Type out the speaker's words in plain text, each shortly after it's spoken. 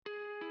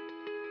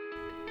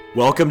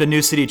Welcome to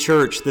New City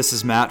Church. This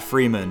is Matt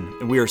Freeman,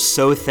 and we are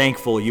so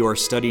thankful you are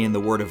studying the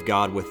Word of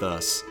God with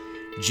us.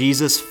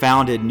 Jesus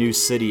founded New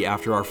City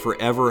after our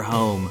forever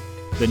home,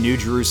 the New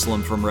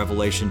Jerusalem from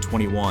Revelation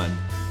 21.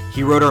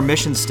 He wrote our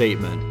mission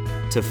statement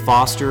to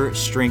foster,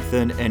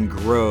 strengthen, and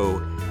grow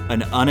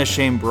an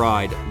unashamed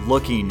bride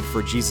looking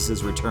for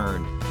Jesus'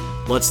 return.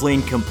 Let's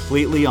lean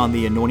completely on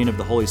the anointing of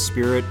the Holy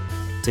Spirit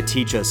to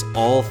teach us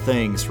all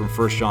things from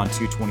 1 John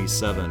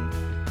 2:27.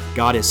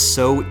 God is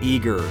so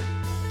eager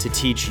to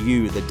teach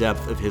you the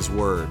depth of His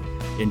Word.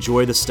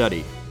 Enjoy the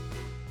study.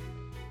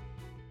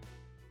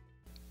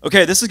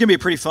 Okay, this is going to be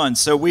pretty fun.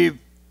 So we've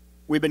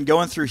been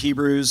going through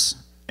Hebrews,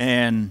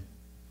 and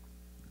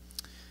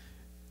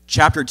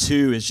chapter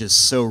 2 is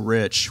just so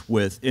rich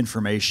with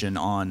information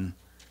on.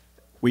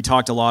 We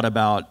talked a lot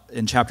about,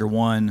 in chapter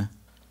 1,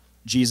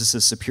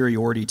 Jesus'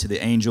 superiority to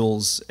the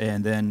angels,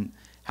 and then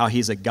how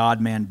he's a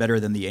God-man better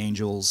than the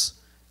angels,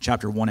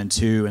 chapter 1 and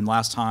 2. And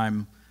last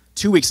time,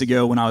 2 weeks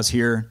ago when I was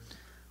here,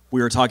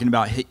 we were talking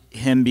about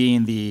him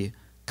being the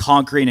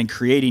conquering and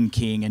creating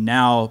king, and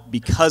now,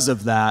 because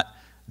of that,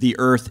 the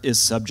earth is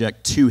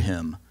subject to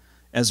him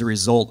as a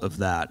result of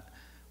that,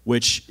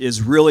 which is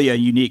really a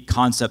unique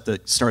concept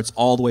that starts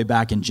all the way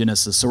back in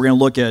Genesis. So we're going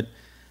to look at,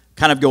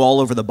 kind of go all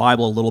over the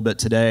Bible a little bit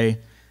today,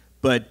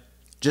 but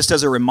just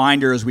as a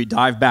reminder, as we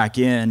dive back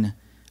in,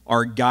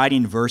 our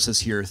guiding verses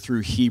here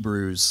through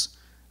Hebrews,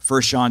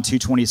 1 John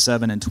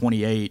 2:27 and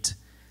 28,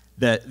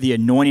 that the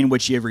anointing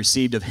which ye have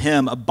received of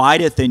him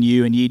abideth in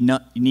you, and ye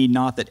need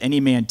not that any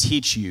man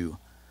teach you,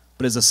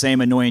 but as the same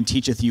anointing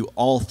teacheth you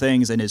all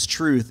things, and is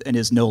truth, and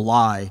is no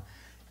lie.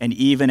 And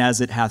even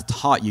as it hath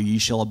taught you, ye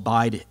shall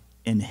abide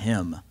in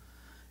him.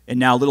 And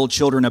now, little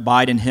children,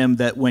 abide in him,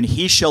 that when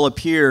he shall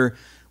appear,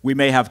 we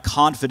may have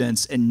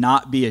confidence and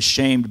not be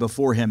ashamed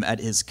before him at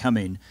his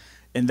coming.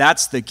 And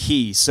that's the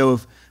key. So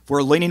if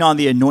we're leaning on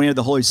the anointing of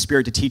the Holy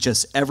Spirit to teach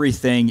us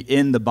everything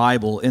in the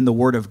Bible, in the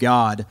Word of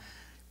God,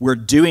 we're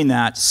doing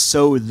that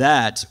so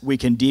that we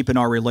can deepen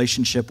our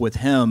relationship with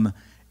him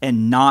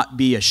and not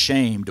be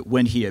ashamed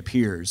when he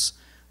appears.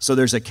 So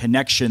there's a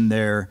connection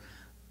there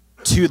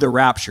to the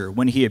rapture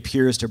when he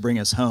appears to bring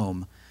us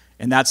home.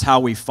 And that's how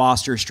we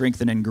foster,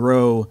 strengthen, and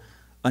grow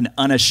an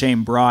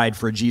unashamed bride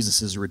for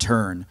Jesus'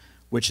 return,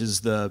 which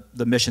is the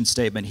mission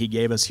statement he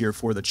gave us here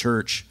for the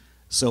church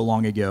so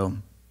long ago.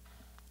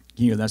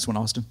 Can you hear this one,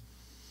 Austin?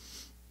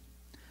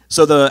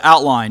 So the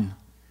outline.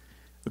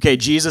 Okay,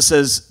 Jesus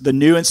is the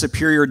new and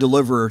superior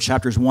deliverer,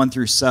 chapters 1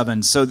 through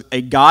 7. So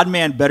a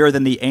God-man better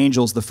than the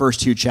angels, the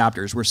first two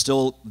chapters. We're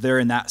still there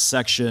in that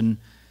section,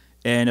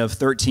 and of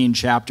 13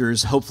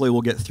 chapters. Hopefully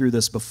we'll get through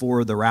this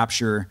before the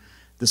rapture.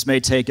 This may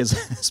take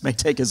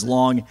as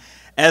long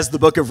as the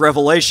book of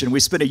Revelation. We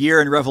spent a year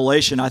in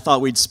Revelation. I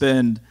thought we'd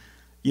spend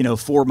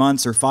 4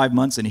 months or 5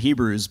 months in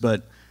Hebrews,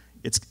 but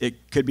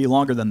it could be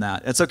longer than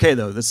that. It's okay,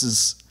 though.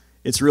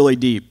 It's really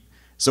deep.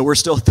 So we're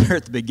still there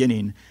at the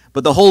beginning.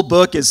 But the whole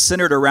book is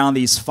centered around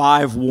these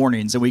 5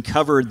 warnings, and we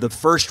covered the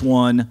first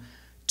one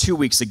 2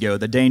 weeks ago,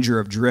 the danger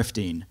of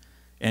drifting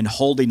and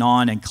holding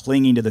on and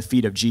clinging to the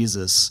feet of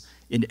Jesus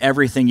in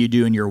everything you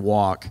do in your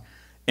walk.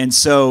 And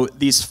so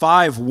these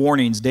 5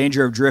 warnings,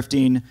 danger of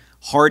drifting,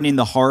 hardening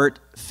the heart,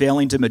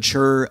 failing to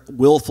mature,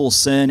 willful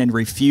sin, and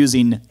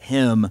refusing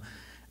him,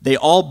 they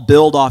all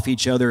build off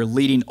each other,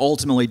 leading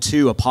ultimately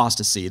to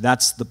apostasy.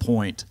 That's the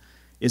point,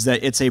 is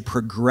that it's a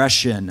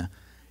progression.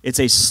 It's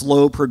a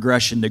slow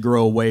progression to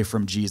grow away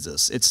from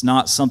Jesus. It's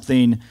not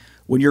something,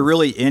 when you're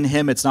really in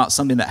him, it's not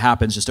something that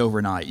happens just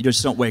overnight. You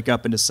just don't wake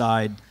up and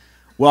decide,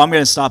 well, I'm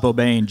going to stop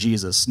obeying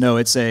Jesus. No,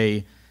 it's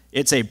a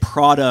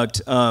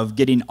product of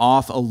getting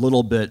off a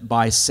little bit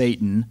by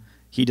Satan.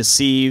 He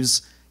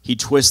deceives, he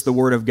twists the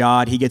word of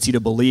God, he gets you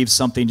to believe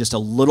something, just a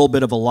little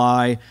bit of a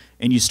lie,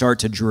 and you start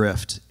to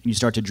drift. And you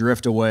start to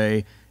drift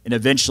away, and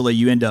eventually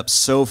you end up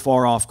so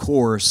far off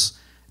course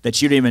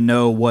that you don't even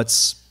know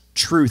what's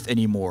truth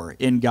anymore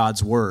in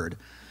God's word.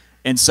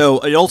 And so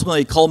it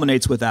ultimately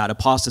culminates with that,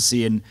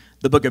 apostasy. And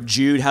the book of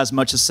Jude has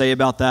much to say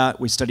about that.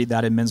 We studied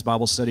that in men's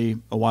Bible study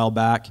a while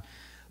back.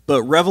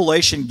 But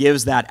Revelation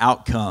gives that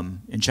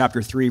outcome in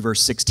chapter 3,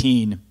 verse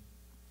 16.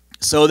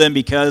 So then,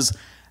 because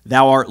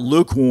thou art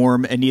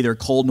lukewarm and neither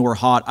cold nor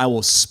hot, I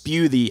will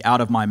spew thee out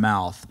of my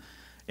mouth.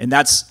 And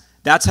that's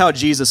how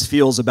Jesus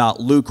feels about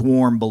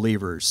lukewarm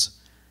believers.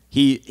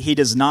 He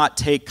does not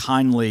take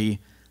kindly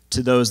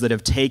to those that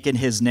have taken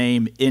his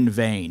name in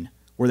vain,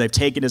 where they've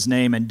taken his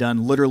name and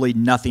done literally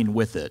nothing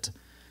with it.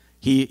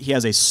 He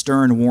has a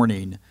stern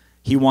warning.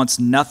 He wants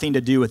nothing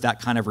to do with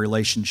that kind of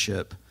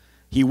relationship.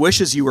 He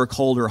wishes you were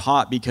cold or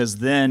hot because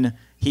then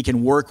he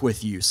can work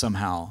with you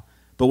somehow.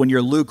 But when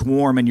you're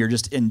lukewarm and you're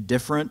just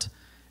indifferent,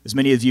 as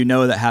many of you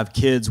know that have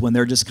kids, when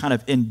they're just kind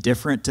of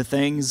indifferent to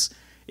things,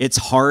 it's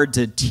hard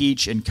to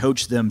teach and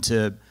coach them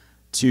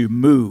to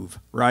move,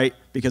 right?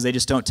 Because they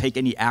just don't take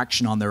any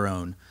action on their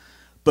own.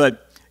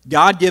 But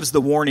God gives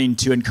the warning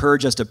to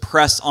encourage us to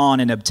press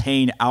on and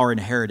obtain our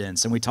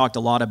inheritance. And we talked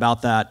a lot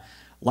about that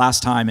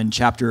last time in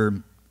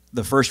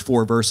the first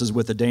 4 verses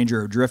with the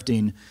danger of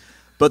drifting.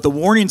 But the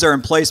warnings are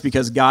in place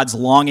because God's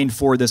longing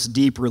for this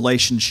deep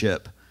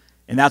relationship.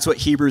 And that's what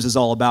Hebrews is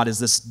all about, is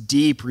this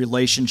deep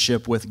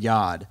relationship with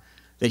God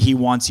that he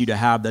wants you to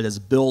have that is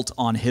built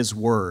on his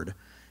word.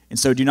 And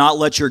so do not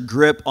let your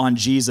grip on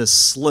Jesus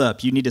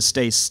slip. You need to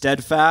stay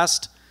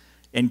steadfast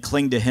and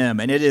cling to him.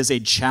 And it is a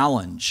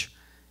challenge.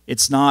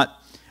 It's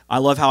not, I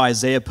love how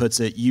Isaiah puts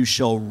it, you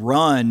shall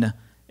run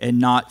and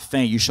not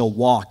faint. You shall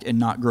walk and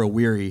not grow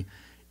weary.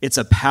 It's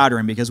a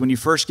pattern, because when you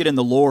first get in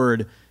the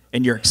Lord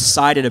and you're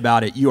excited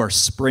about it, you are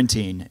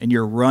sprinting and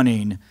you're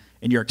running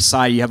and you're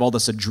excited. You have all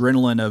this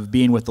adrenaline of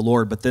being with the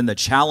Lord. But then the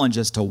challenge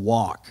is to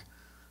walk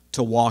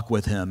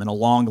with him in a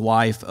long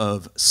life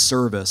of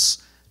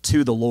service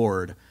to the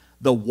Lord.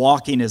 The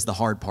walking is the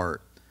hard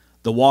part.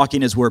 The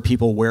walking is where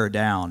people wear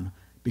down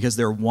because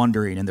they're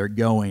wandering and they're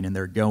going and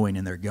they're going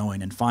and they're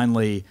going. And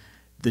finally,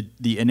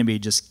 the enemy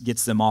just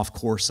gets them off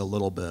course a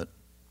little bit.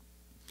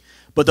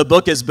 But the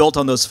book is built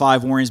on those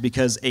 5 warnings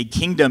because a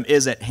kingdom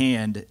is at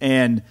hand.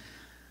 And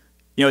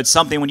you know, it's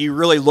something when you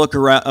really look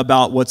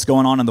about what's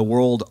going on in the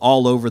world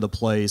all over the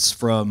place,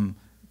 from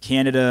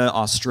Canada,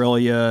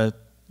 Australia,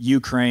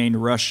 Ukraine,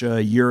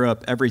 Russia,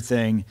 Europe,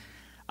 everything.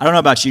 I don't know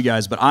about you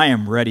guys, but I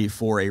am ready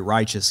for a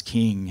righteous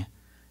king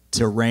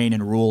to reign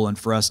and rule, and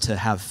for us to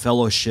have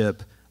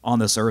fellowship on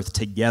this earth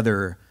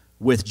together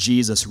with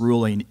Jesus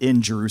ruling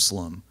in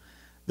Jerusalem.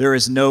 There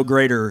is no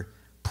greater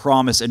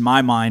promise in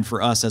my mind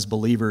for us as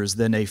believers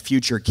than a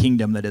future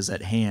kingdom that is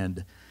at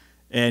hand.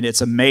 And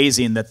it's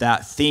amazing that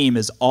that theme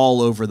is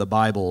all over the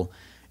Bible.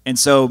 And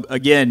so,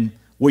 again,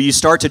 will you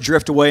start to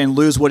drift away and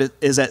lose what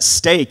is at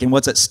stake? And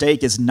what's at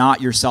stake is not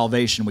your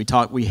salvation.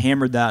 We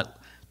hammered that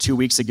 2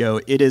 weeks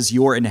ago. It is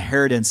your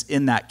inheritance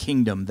in that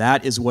kingdom.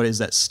 That is what is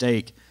at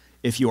stake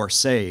if you are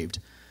saved.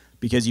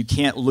 Because you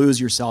can't lose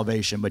your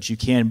salvation, but you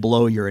can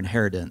blow your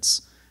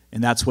inheritance.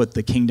 And that's what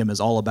the kingdom is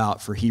all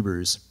about for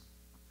Hebrews.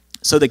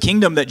 So the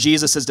kingdom that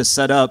Jesus is to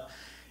set up,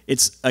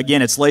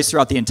 it's laced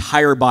throughout the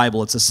entire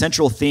Bible. It's a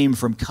central theme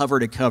from cover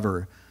to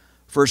cover.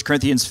 1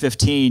 Corinthians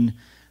 15,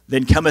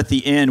 then cometh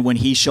the end when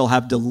he shall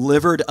have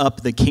delivered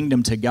up the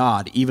kingdom to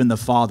God, even the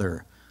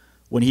Father,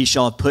 when he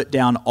shall have put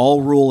down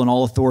all rule and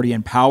all authority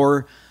and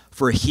power,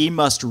 for he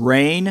must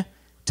reign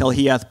till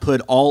he hath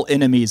put all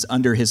enemies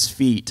under his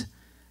feet.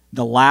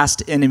 The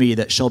last enemy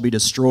that shall be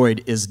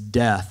destroyed is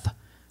death.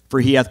 For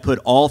he hath put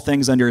all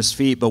things under his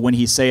feet, but when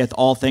he saith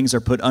all things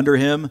are put under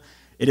him,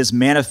 it is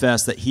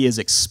manifest that he is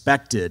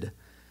expected,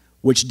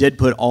 which did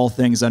put all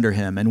things under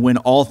him. And when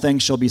all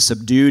things shall be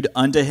subdued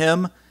unto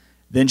him,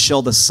 then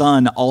shall the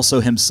Son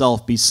also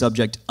himself be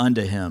subject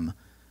unto him,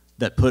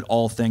 that put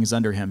all things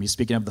under him. He's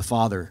speaking of the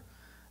Father,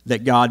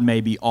 that God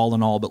may be all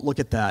in all. But look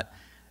at that.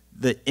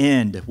 The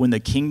end, when the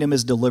kingdom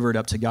is delivered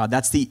up to God,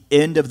 that's the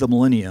end of the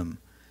millennium.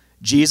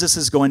 Jesus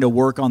is going to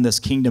work on this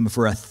kingdom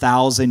for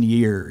 1,000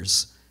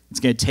 years. It's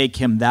going to take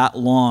him that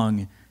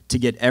long to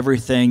get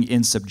everything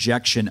in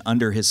subjection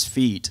under his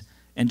feet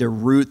and to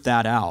root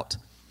that out.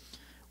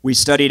 We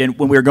studied, and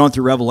when we were going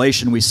through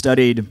Revelation, we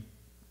studied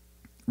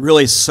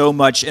really so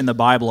much in the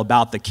Bible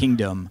about the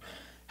kingdom,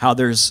 how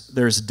there's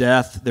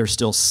death, there's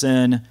still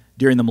sin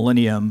during the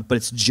millennium, but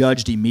it's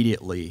judged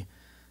immediately.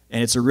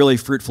 And it's a really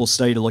fruitful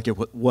study to look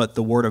at what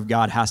the Word of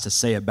God has to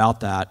say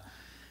about that.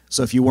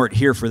 So if you weren't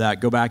here for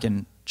that, go back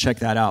and check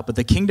that out. But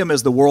the kingdom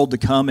is the world to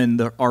come in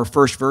our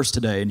first verse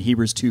today in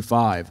Hebrews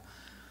 2:5.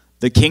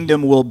 The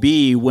kingdom will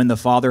be when the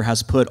Father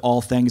has put all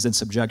things in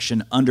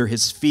subjection under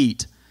his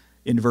feet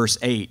in verse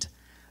 8.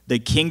 The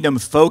kingdom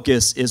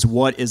focus is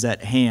what is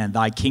at hand.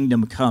 Thy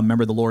kingdom come.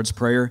 Remember the Lord's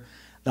Prayer?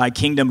 Thy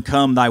kingdom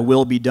come, thy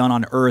will be done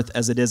on earth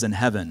as it is in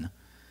heaven.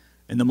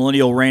 In the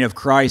millennial reign of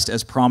Christ,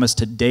 as promised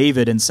to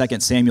David in 2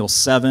 Samuel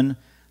 7,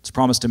 it's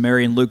promised to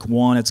Mary in Luke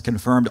 1, it's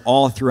confirmed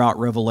all throughout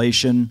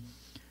Revelation.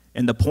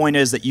 And the point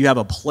is that you have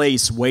a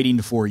place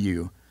waiting for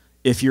you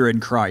if you're in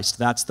Christ.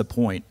 That's the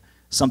point.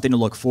 Something to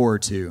look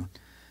forward to.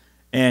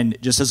 And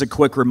just as a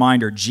quick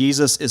reminder,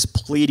 Jesus is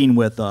pleading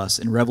with us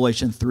in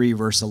Revelation 3,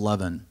 verse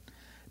 11.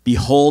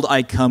 Behold,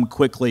 I come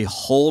quickly.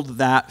 Hold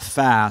that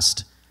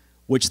fast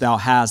which thou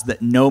hast,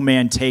 that no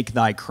man take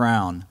thy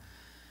crown.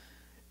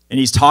 And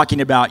he's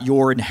talking about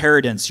your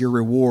inheritance, your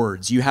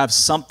rewards. You have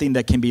something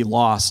that can be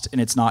lost,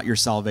 and it's not your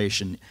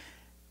salvation.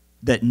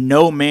 That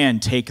no man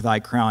take thy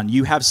crown.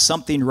 You have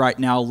something right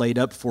now laid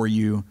up for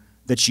you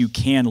that you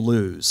can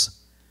lose.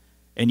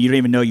 And you don't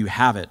even know you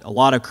have it. A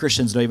lot of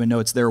Christians don't even know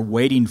it's there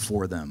waiting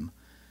for them.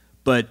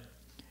 But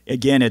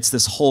again, it's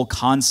this whole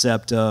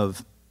concept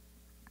of,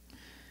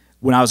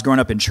 when I was growing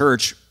up in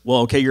church, well,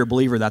 okay, you're a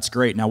believer, that's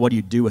great. Now what do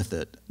you do with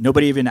it?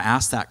 Nobody even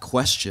asked that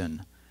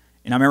question.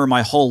 And I remember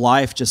my whole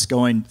life just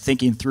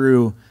thinking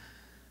through,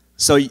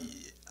 so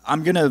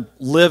I'm going to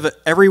live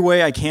every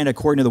way I can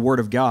according to the Word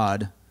of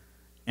God.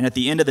 And at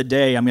the end of the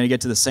day, I'm going to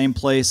get to the same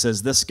place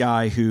as this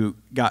guy who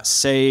got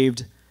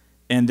saved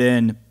and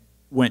then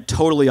went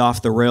totally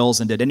off the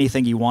rails and did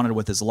anything he wanted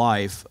with his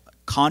life,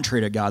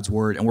 contrary to God's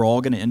Word. And we're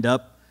all going to end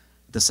up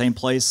at the same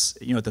place,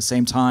 at the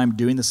same time,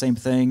 doing the same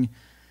thing.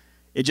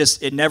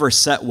 It never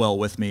set well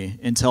with me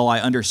until I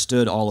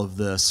understood all of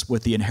this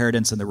with the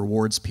inheritance and the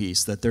rewards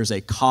piece, that there's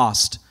a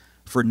cost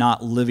for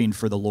not living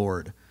for the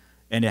Lord.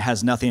 And it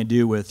has nothing to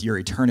do with your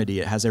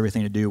eternity. It has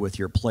everything to do with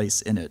your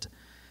place in it.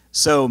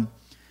 So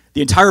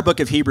the entire book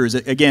of Hebrews,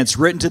 again, it's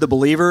written to the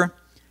believer.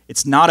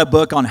 It's not a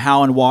book on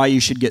how and why you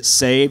should get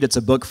saved. It's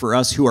a book for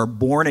us who are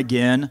born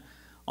again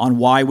on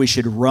why we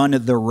should run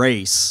the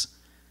race.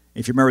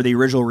 If you remember, the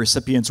original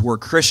recipients were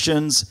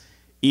Christians.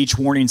 Each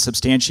warning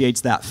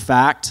substantiates that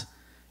fact.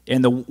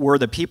 And were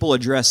the people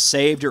addressed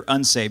saved or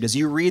unsaved? As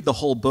you read the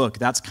whole book,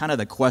 that's kind of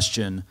the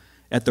question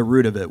at the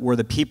root of it. Were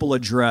the people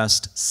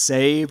addressed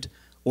saved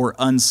or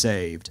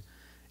unsaved?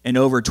 And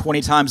over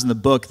 20 times in the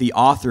book, the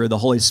author, the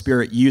Holy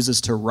Spirit,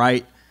 uses to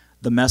write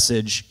the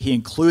message. He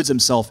includes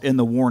himself in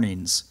the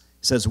warnings.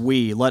 He says,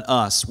 we, let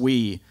us,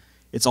 we.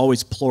 It's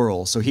always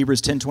plural. So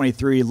Hebrews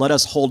 10:23, let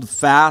us hold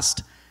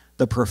fast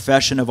the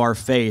profession of our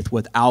faith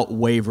without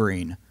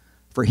wavering,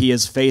 for he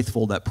is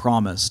faithful that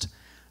promised.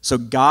 So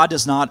God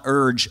does not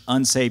urge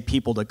unsaved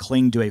people to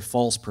cling to a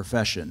false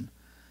profession.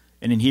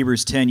 And in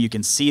Hebrews 10, you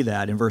can see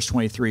that in verse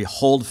 23,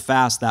 hold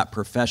fast that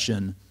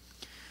profession.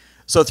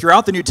 So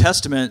throughout the New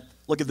Testament,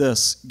 look at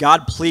this.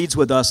 God pleads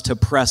with us to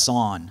press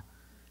on.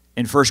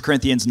 In 1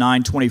 Corinthians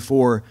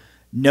 9:24,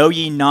 know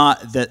ye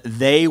not that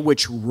they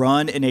which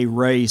run in a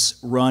race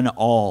run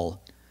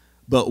all,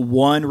 but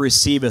one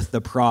receiveth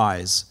the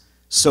prize.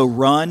 So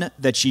run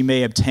that ye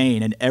may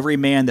obtain, and every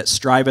man that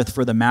striveth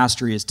for the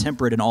mastery is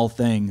temperate in all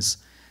things.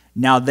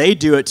 Now they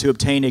do it to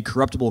obtain a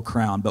corruptible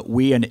crown, but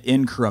we an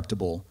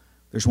incorruptible.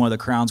 There's one of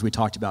the crowns we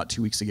talked about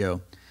 2 weeks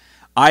ago.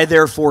 I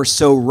therefore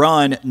so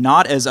run,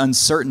 not as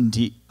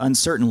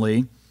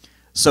uncertainly,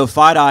 so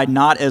fight I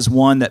not as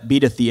one that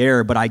beateth the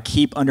air, but I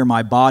keep under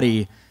my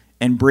body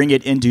and bring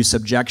it into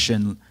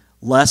subjection,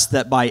 lest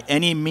that by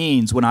any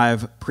means, when I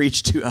have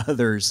preached to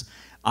others,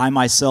 I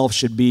myself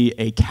should be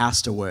a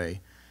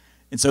castaway.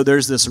 And so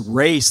there's this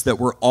race that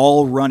we're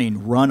all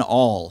running, run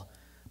all,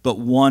 but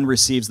one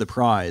receives the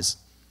prize.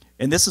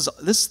 And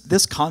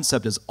this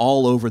concept is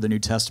all over the New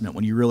Testament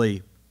when you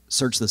really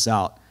search this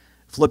out.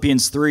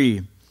 Philippians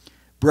 3,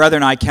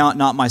 brethren, I count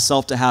not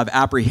myself to have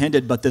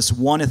apprehended, but this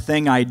one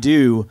thing I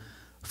do,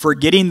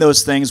 forgetting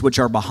those things which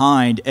are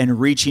behind and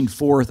reaching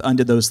forth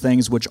unto those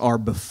things which are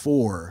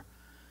before.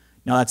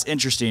 Now that's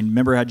interesting.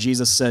 Remember how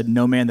Jesus said,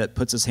 no man that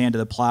puts his hand to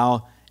the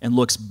plow and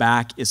looks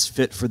back is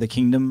fit for the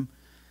kingdom?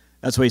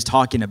 That's what he's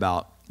talking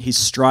about. He's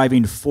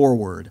striving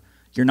forward.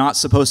 You're not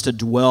supposed to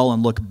dwell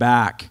and look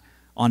back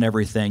on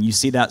everything. You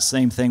see that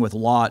same thing with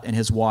Lot and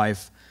his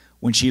wife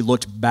when she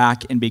looked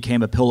back and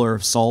became a pillar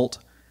of salt.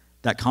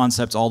 That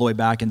concept's all the way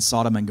back in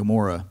Sodom and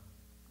Gomorrah.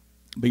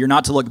 But you're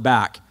not to look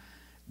back.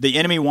 The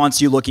enemy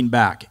wants you looking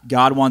back.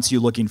 God wants you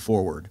looking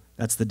forward.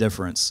 That's the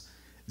difference.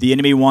 The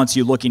enemy wants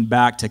you looking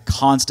back to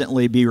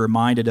constantly be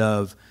reminded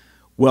of,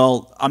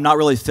 well, I'm not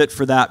really fit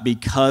for that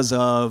because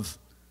of,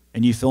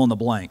 and you fill in the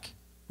blank,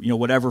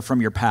 whatever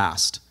from your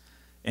past.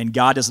 And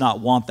God does not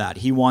want that.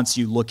 He wants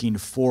you looking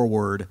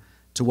forward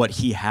to what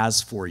he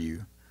has for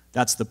you.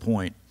 That's the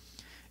point.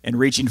 And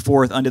reaching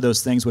forth unto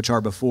those things which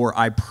are before,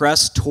 I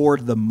press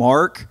toward the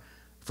mark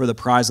for the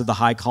prize of the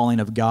high calling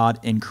of God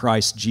in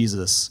Christ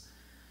Jesus.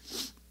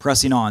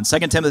 Pressing on. 2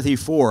 Timothy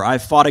 4,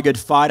 I've fought a good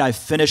fight, I've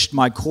finished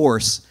my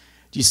course.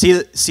 Do you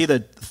see the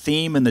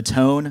theme and the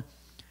tone?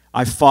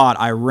 I fought,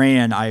 I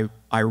ran,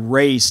 I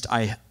raced,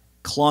 I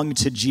clung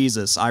to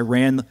Jesus. I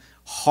ran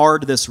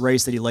hard this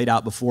race that he laid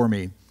out before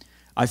me.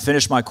 I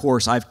finished my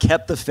course. I've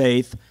kept the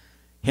faith.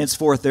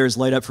 Henceforth there is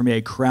laid up for me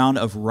a crown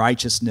of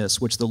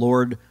righteousness, which the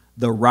Lord,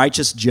 the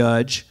righteous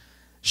judge,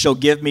 shall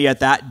give me at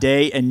that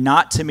day, and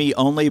not to me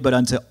only, but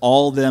unto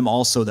all them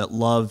also that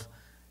love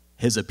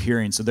his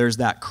appearing. So there's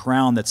that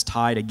crown that's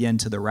tied again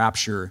to the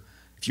rapture.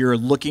 If you're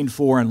looking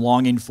for and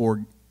longing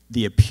for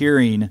the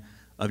appearing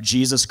of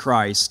Jesus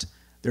Christ,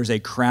 there's a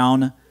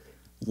crown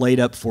laid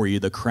up for you,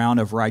 the crown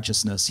of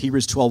righteousness.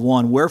 Hebrews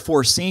 12:1,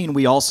 wherefore seeing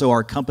we also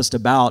are compassed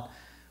about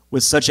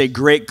with such a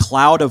great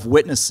cloud of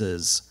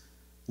witnesses,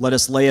 let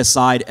us lay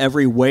aside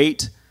every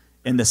weight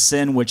and the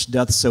sin which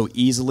doth so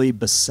easily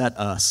beset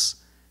us,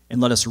 and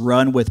let us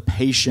run with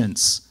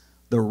patience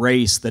the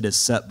race that is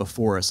set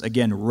before us.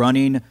 Again,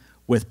 running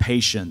with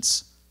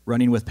patience.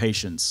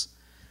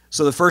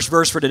 So the first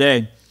verse for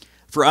today,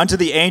 for unto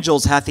the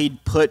angels hath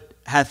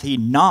he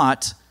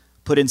not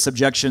put in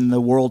subjection the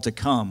world to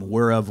come,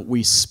 whereof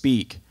we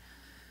speak.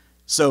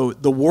 So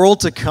the world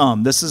to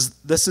come, this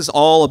is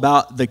all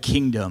about the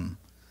kingdom.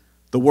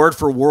 The word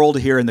for world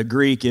here in the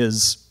Greek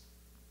is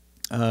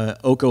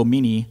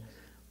okomini,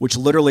 which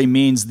literally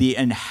means the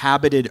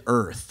inhabited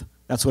earth.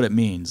 That's what it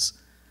means.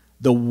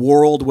 The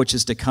world which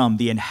is to come,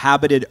 the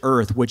inhabited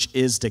earth which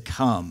is to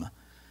come.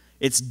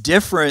 It's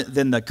different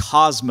than the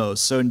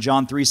cosmos. So in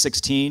John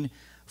 3:16,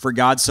 for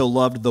God so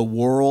loved the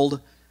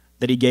world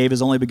that he gave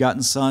his only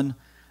begotten Son.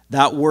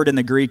 That word in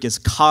the Greek is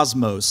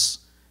cosmos,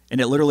 and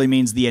it literally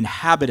means the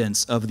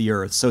inhabitants of the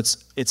earth. So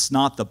it's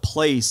not the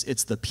place,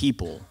 it's the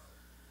people.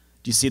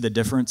 Do you see the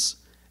difference?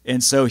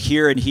 And so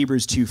here in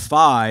Hebrews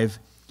 2:5,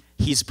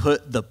 he's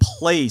put the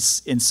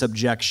place in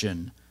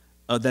subjection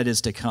that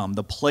is to come.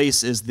 The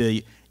place is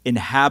the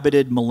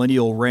inhabited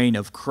millennial reign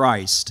of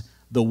Christ,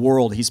 the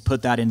world, he's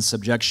put that in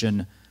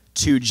subjection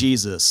to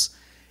Jesus.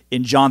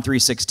 In John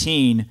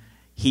 3:16,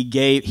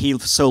 he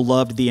so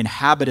loved the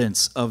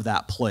inhabitants of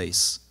that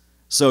place.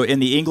 So in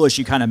the English,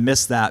 you kind of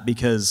miss that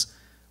because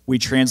we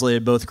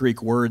translated both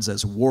Greek words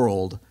as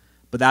world,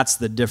 but that's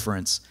the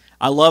difference.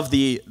 I love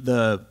the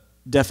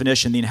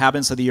definition, the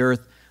inhabitants of the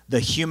earth, the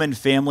human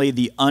family,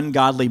 the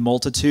ungodly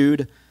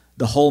multitude,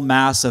 the whole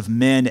mass of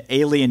men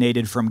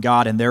alienated from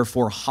God and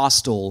therefore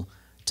hostile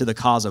to the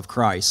cause of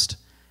Christ.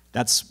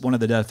 That's one of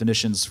the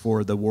definitions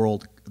for the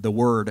world, the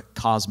word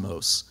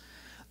cosmos.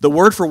 The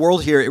word for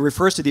world here, it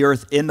refers to the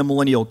earth in the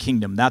millennial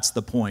kingdom. That's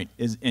the point.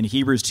 In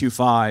Hebrews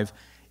 2:5,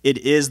 it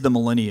is the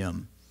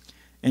millennium.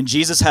 And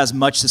Jesus has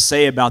much to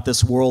say about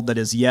this world that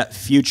is yet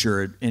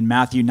future. In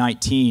Matthew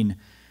 19,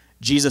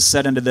 Jesus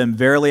said unto them,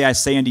 Verily I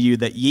say unto you,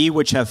 that ye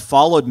which have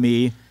followed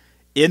me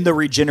in the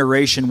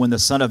regeneration when the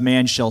Son of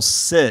Man shall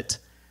sit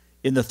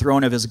in the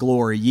throne of his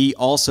glory, ye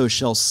also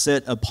shall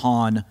sit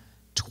upon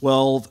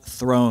 12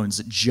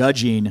 thrones,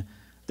 judging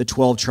the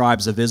 12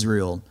 tribes of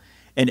Israel.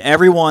 And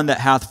everyone that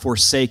hath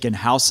forsaken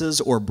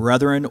houses, or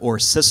brethren, or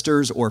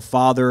sisters, or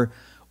father,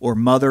 or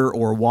mother,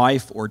 or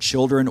wife, or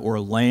children, or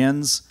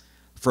lands,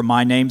 for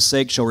my name's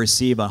sake shall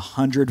receive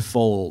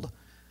 100-fold.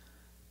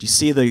 Do you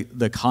see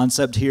the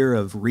concept here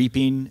of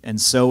reaping and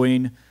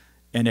sowing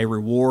and a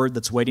reward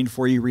that's waiting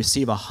for you?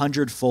 Receive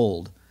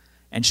 100-fold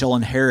and shall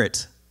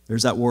inherit,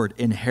 there's that word,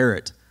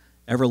 inherit,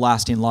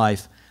 everlasting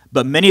life.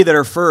 But many that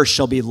are first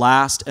shall be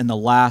last, and the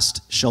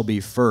last shall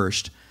be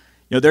first.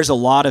 You know, there's a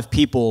lot of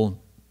people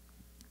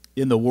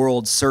in the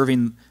world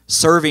serving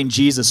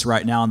Jesus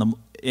right now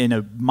in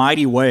a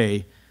mighty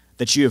way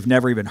that you have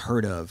never even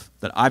heard of,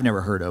 that I've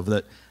never heard of,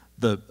 that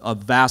a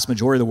vast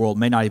majority of the world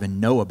may not even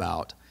know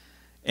about.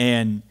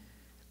 And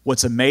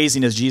what's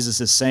amazing is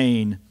Jesus is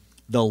saying,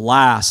 the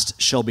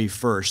last shall be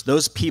first.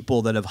 Those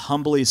people that have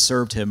humbly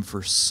served him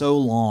for so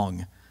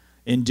long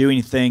in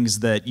doing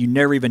things that you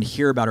never even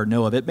hear about or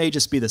know of. It may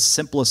just be the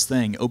simplest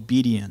thing.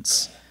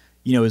 Obedience,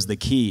 is the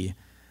key.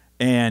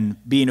 And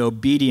being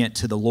obedient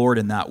to the Lord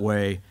in that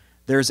way,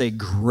 there's a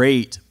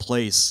great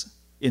place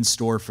in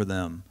store for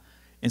them.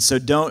 And so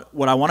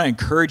what I want to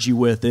encourage you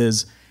with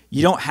is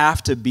you don't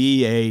have to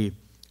be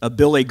a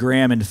Billy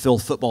Graham and fill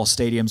football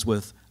stadiums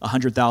with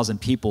 100,000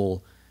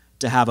 people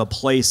to have a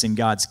place in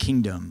God's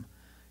kingdom.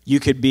 You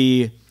could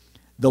be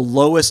the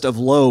lowest of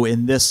low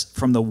in this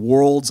from the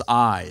world's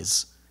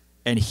eyes,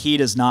 and he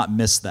does not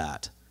miss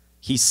that.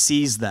 He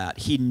sees that.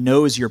 He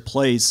knows your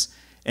place,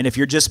 and if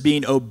you're just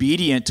being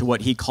obedient to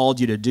what he called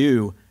you to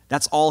do,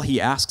 that's all he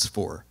asks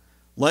for.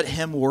 Let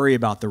him worry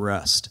about the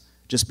rest.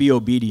 Just be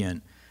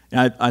obedient.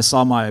 And I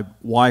saw my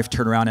wife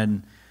turn around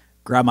and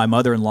grab my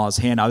mother-in-law's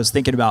hand. I was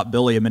thinking about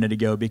Billy a minute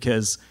ago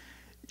because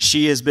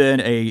she has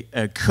been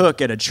a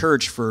cook at a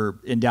church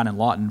down in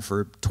Lawton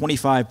for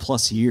 25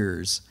 plus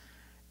years.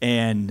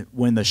 And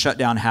when the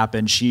shutdown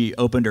happened, she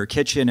opened her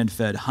kitchen and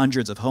fed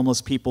hundreds of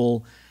homeless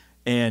people.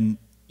 And,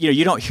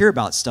 you don't hear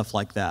about stuff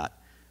like that.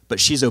 But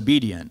she's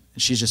obedient.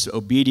 She's just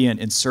obedient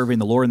in serving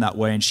the Lord in that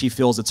way. And she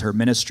feels it's her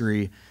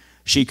ministry.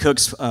 She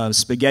cooks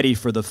spaghetti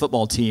for the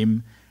football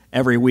team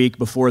every week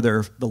before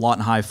the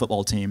Lawton High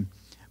football team,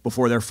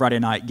 before their Friday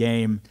night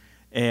game,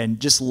 and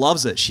just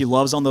loves it. She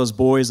loves on those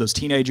boys, those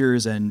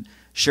teenagers, and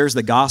shares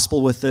the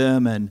gospel with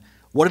them. And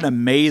what an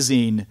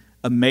amazing,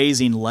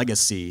 amazing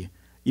legacy,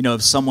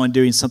 of someone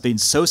doing something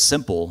so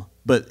simple,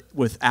 but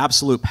with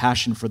absolute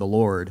passion for the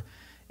Lord.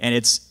 And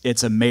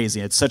it's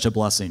amazing. It's such a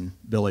blessing,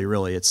 Billy,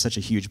 really. It's such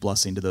a huge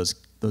blessing to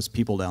those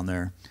people down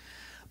there.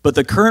 But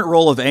the current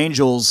role of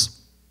angels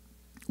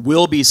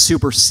will be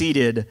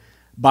superseded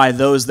by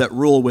those that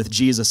rule with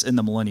Jesus in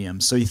the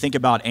millennium. So you think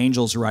about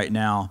angels right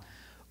now.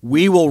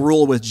 We will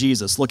rule with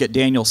Jesus. Look at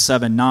Daniel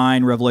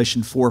 7:9,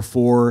 Revelation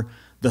 4:4,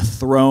 the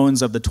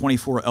thrones of the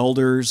 24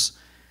 elders.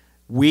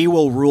 We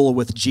will rule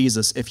with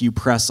Jesus if you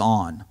press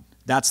on.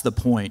 That's the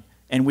point.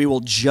 And we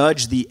will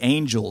judge the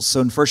angels.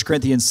 So in 1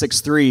 Corinthians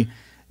 6:3,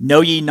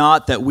 know ye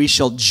not that we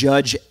shall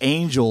judge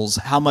angels,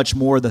 how much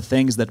more the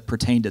things that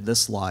pertain to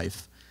this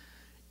life?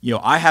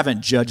 I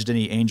haven't judged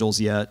any angels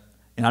yet,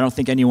 and I don't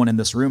think anyone in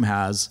this room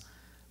has,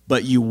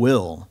 but you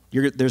will.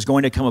 There's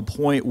going to come a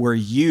point where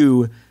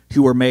you,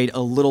 who were made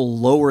a little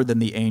lower than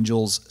the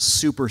angels,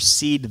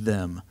 supersede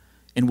them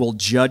and will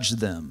judge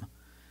them.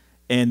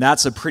 And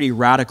that's a pretty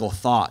radical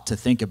thought to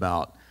think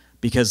about,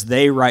 because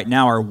they right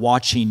now are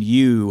watching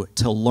you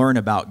to learn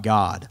about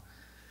God.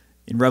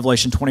 In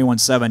Revelation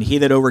 21:7, he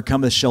that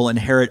overcometh shall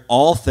inherit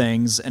all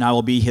things, and I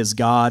will be his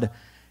God,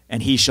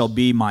 and he shall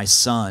be my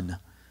son,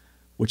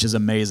 which is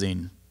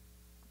amazing.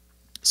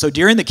 So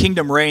during the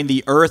kingdom reign,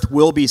 the earth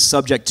will be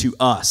subject to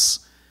us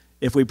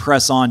if we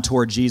press on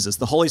toward Jesus.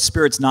 The Holy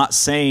Spirit's not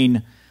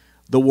saying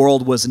the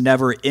world was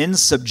never in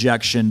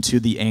subjection to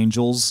the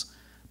angels,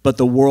 but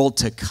the world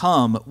to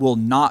come will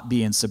not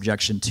be in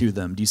subjection to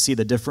them. Do you see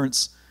the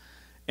difference?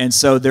 And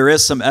so there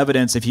is some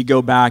evidence. If you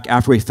go back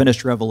after we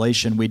finished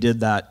Revelation, we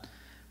did that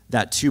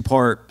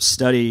two-part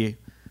study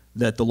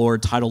that the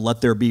Lord titled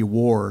Let There Be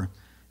War.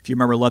 If you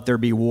remember Let There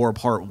Be War,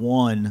 part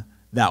 1,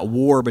 that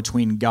war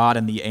between God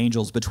and the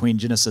angels between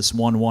Genesis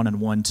 1:1 and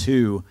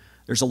 1:2,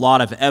 there's a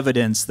lot of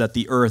evidence that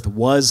the earth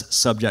was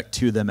subject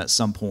to them at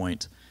some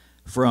point.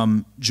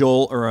 From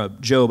Job,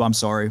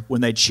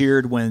 when they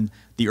cheered when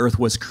the earth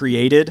was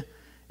created,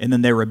 and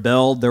then they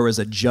rebelled, there was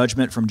a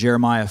judgment from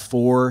Jeremiah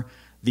 4.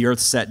 The earth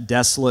sat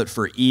desolate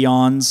for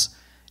eons,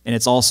 and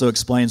it also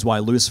explains why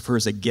Lucifer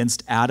is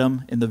against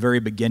Adam in the very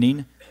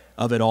beginning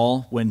of it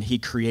all when he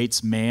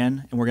creates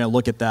man. And we're going to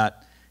look at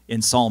that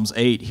in Psalms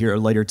 8 here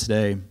later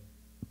today.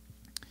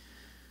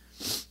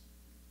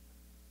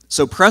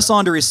 So press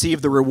on to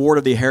receive the reward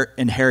of the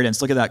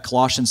inheritance. Look at that,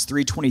 Colossians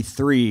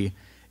 3:23.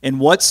 And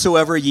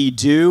whatsoever ye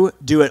do,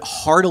 do it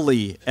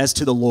heartily as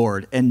to the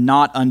Lord, and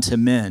not unto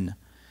men.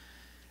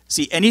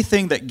 See,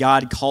 anything that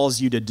God calls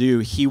you to do,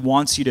 he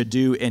wants you to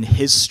do in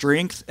his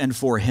strength and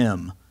for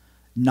him,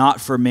 not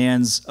for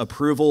man's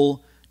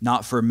approval,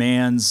 not for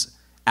man's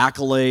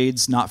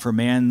accolades, not for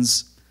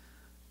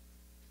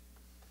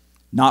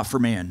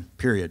man,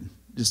 period.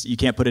 Just, you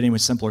can't put it any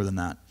simpler than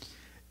that.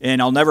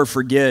 And I'll never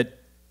forget,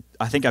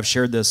 I think I've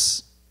shared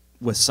this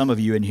with some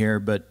of you in here,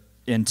 but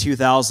in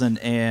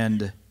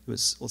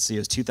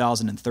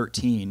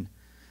 2013.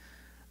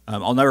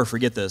 I'll never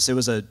forget this. It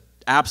was an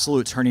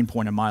absolute turning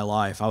point in my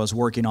life. I was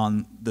working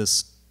on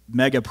this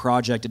mega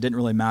project. It didn't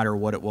really matter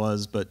what it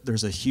was, but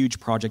there's a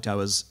huge project I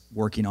was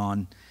working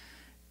on.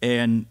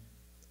 And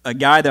a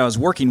guy that I was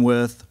working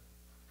with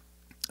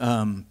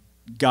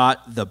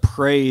got the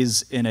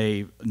praise in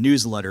a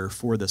newsletter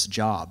for this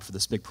job, for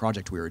this big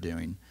project we were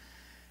doing.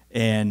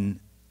 And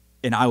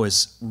I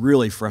was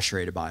really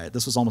frustrated by it.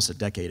 This was almost a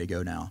decade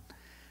ago now.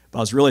 But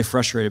I was really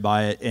frustrated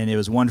by it, and it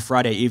was one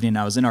Friday evening.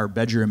 I was in our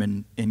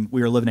bedroom, and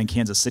we were living in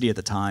Kansas City at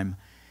the time,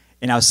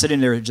 and I was sitting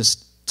there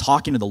just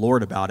talking to the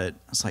Lord about it.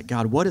 I was like,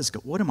 God, what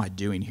am I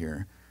doing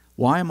here?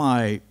 Why am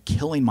I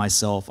killing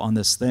myself on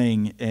this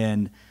thing?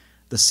 And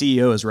the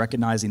CEO is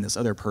recognizing this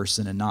other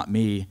person and not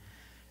me.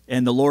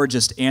 And the Lord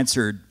just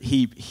answered.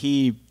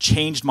 He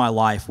changed my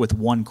life with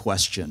one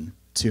question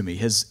to me.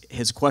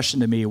 His question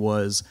to me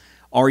was,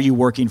 are you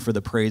working for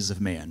the praise of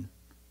man?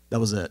 That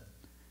was it.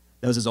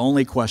 That was his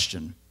only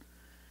question.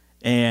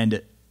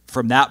 And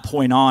from that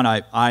point on,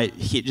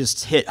 he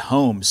just hit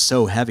home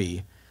so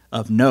heavy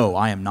of, no,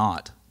 I am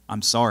not.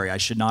 I'm sorry. I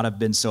should not have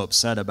been so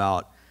upset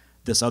about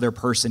this other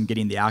person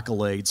getting the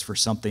accolades for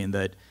something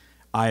that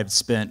I have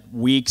spent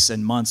weeks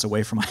and months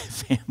away from my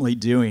family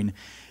doing.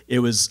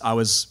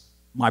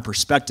 My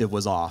perspective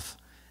was off.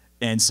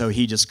 And so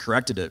he just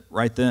corrected it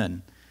right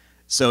then.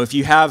 So if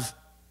you have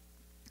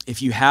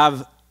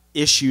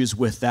issues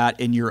with that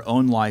in your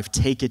own life,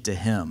 take it to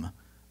him.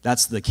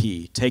 That's the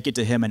key. Take it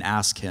to him and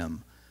ask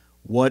him,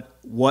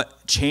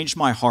 what changed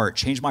my heart,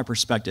 change my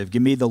perspective.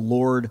 Give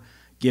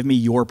me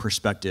your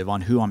perspective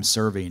on who I'm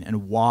serving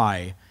and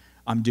why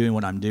I'm doing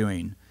what I'm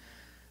doing.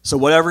 So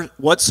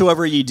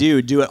whatsoever ye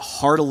do, do it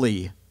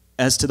heartily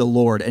as to the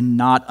Lord and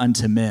not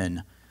unto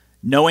men,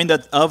 knowing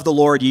that of the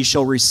Lord ye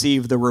shall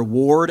receive the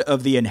reward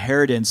of the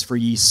inheritance, for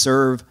ye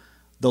serve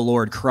the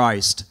Lord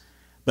Christ.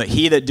 But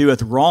he that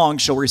doeth wrong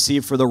shall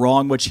receive for the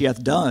wrong which he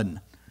hath done.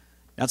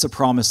 That's a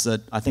promise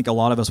that I think a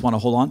lot of us want to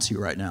hold on to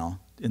right now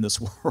in this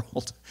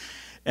world.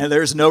 And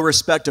there's no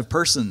respect of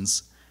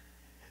persons.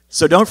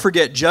 So don't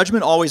forget,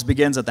 judgment always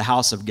begins at the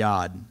house of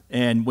God.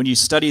 And when you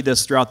study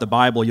this throughout the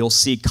Bible, you'll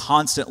see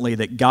constantly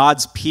that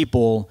God's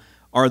people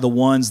are the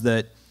ones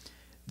that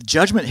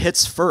judgment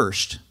hits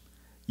first.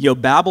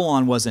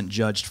 Babylon wasn't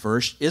judged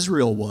first.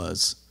 Israel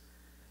was.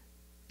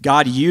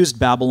 God used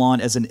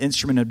Babylon as an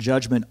instrument of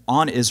judgment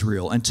on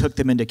Israel and took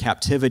them into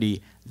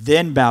captivity.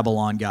 Then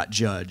Babylon got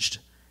judged.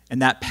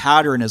 And that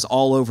pattern is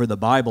all over the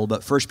Bible,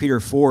 but 1 Peter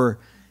 4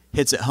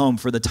 hits it home.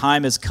 For the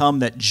time has come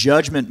that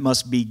judgment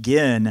must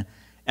begin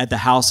at the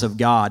house of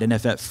God. And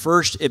if at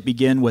first it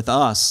begin with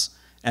us,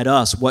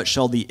 what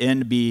shall the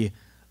end be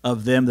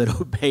of them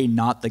that obey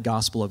not the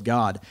gospel of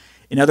God?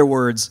 In other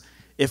words,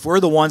 if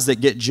we're the ones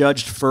that get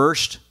judged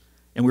first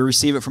and we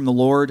receive it from the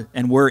Lord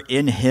and we're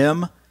in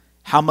him,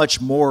 how much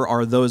more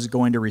are those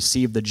going to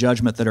receive the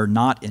judgment that are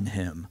not in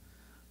him?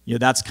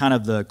 That's kind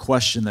of the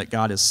question that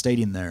God is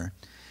stating there.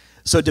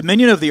 So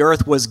dominion of the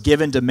earth was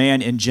given to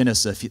man in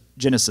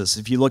Genesis.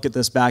 If you look at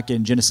this back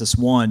in Genesis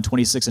 1,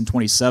 26 and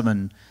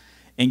 27,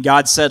 and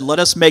God said, let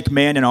us make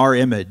man in our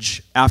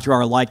image, after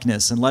our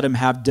likeness, and let him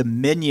have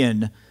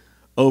dominion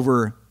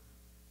over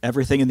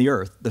everything in the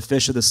earth, the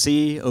fish of the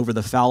sea, over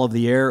the fowl of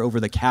the air, over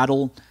the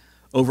cattle,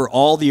 over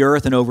all the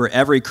earth, and over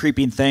every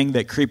creeping thing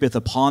that creepeth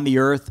upon the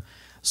earth.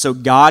 So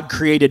God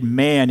created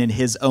man in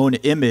his own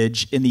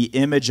image. In the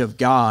image of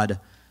God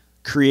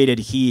created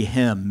he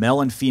him, male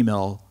and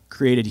female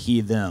created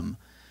he them.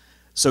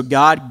 So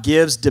God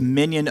gives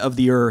dominion of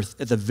the earth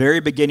at the very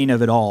beginning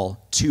of it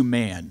all to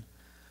man.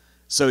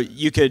 So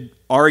you could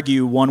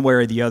argue one way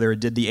or the other,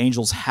 did the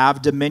angels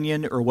have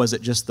dominion, or was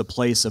it just the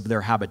place of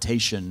their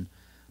habitation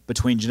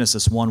between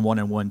Genesis 1:1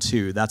 and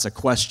 1:2? That's a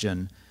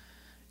question.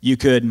 You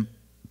could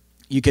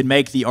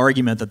make the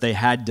argument that they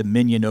had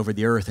dominion over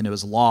the earth and it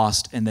was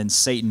lost, and then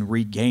Satan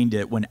regained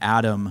it when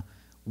Adam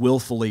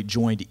willfully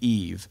joined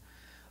Eve.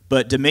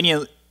 But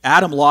dominion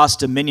Adam lost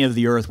dominion of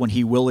the earth when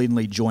he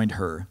willingly joined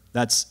her.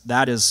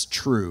 That is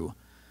true.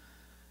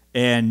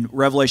 And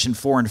Revelation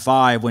 4 and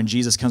 5, when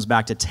Jesus comes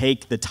back to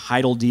take the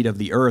title deed of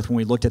the earth, when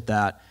we looked at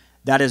that,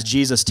 that is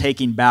Jesus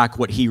taking back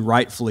what he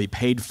rightfully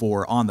paid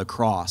for on the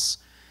cross.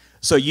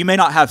 So you may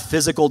not have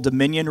physical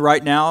dominion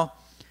right now,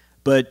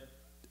 but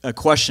a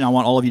question I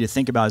want all of you to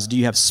think about is, do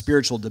you have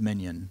spiritual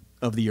dominion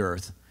of the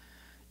earth?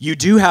 You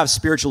do have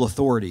spiritual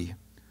authority.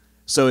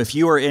 So if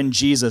you are in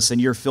Jesus and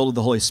you're filled with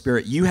the Holy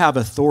Spirit, you have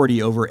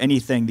authority over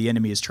anything the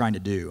enemy is trying to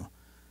do.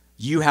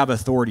 You have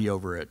authority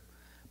over it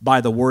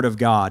by the word of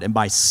God and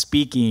by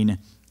speaking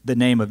the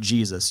name of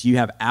Jesus. You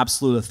have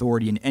absolute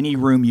authority in any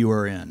room you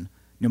are in,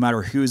 no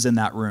matter who's in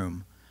that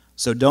room.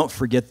 So don't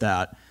forget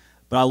that.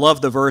 But I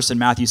love the verse in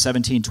Matthew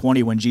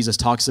 17:20 when Jesus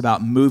talks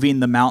about moving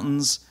the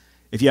mountains.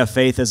 If you have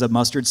faith as a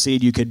mustard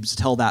seed, you could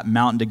tell that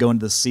mountain to go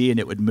into the sea and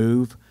it would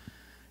move.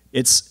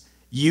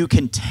 You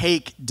can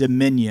take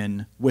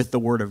dominion with the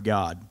word of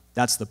God.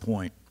 That's the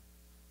point.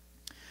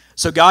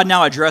 So God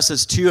now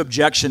addresses two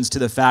objections to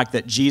the fact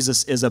that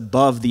Jesus is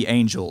above the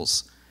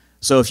angels.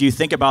 So if you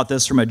think about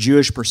this from a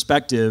Jewish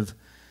perspective,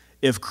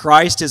 if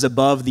Christ is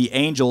above the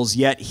angels,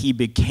 yet he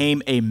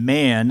became a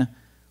man,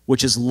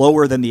 which is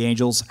lower than the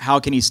angels, how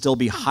can he still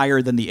be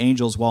higher than the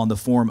angels while in the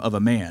form of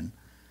a man?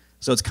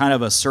 So it's kind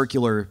of a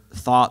circular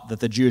thought that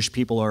the Jewish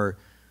people are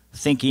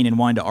thinking and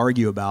wanting to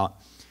argue about.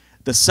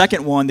 The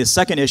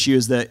second issue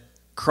is that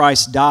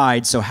Christ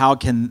died, so how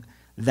can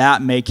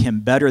that make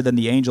him better than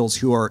the angels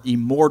who are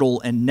immortal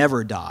and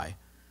never die?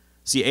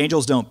 See,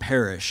 angels don't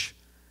perish,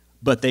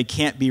 but they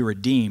can't be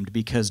redeemed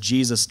because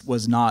Jesus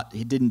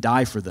he didn't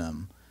die for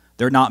them.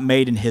 They're not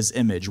made in his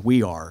image.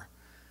 We are.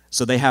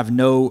 So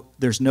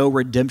there's no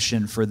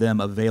redemption for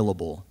them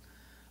available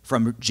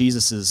from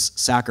Jesus'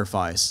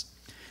 sacrifice.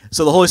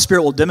 So the Holy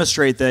Spirit will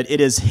demonstrate that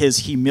it is his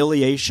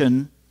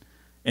humiliation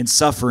and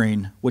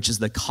suffering which is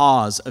the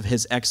cause of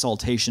his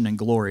exaltation and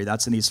glory.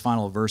 That's in these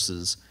final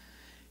verses.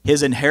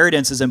 His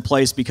inheritance is in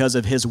place because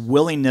of his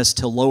willingness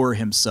to lower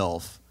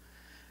himself.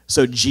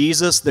 So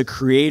Jesus, the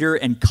creator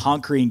and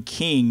conquering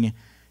king,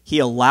 he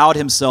allowed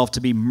himself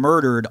to be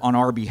murdered on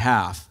our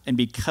behalf. And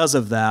because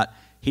of that,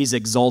 he's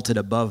exalted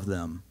above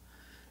them.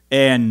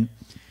 And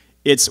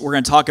we're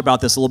going to talk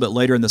about this a little bit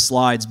later in the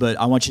slides, but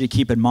I want you to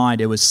keep in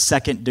mind it was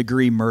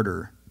second-degree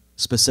murder,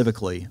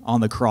 specifically,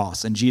 on the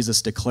cross. And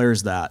Jesus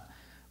declares that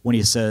when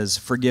he says,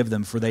 "Forgive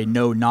them, for they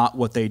know not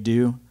what they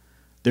do."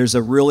 There's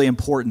a really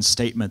important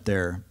statement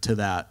there to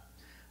that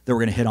we're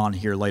going to hit on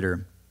here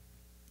later.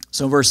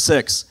 So verse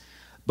 6,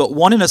 "But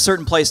one in a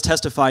certain place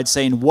testified,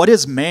 saying, What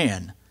is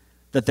man,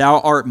 that thou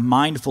art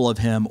mindful of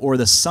him, or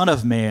the Son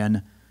of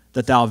Man,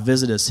 that thou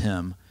visitest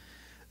him?"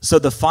 So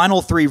the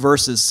final three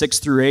verses, 6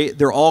 through 8,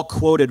 they're all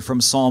quoted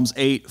from Psalms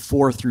 8,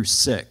 4 through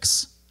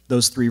 6,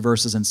 those three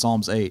verses in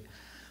Psalms 8.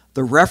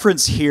 The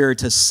reference here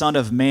to Son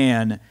of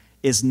Man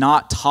is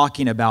not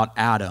talking about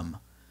Adam,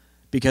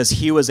 because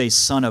he was a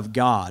son of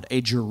God,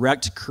 a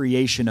direct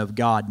creation of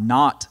God,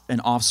 not an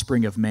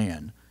offspring of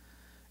man.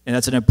 And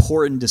that's an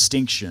important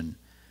distinction.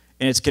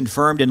 And it's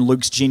confirmed in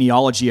Luke's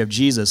genealogy of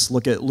Jesus.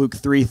 Look at Luke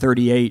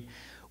 3:38,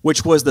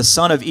 which was the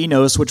son of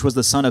Enos, which was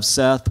the son of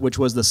Seth, which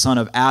was the son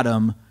of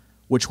Adam,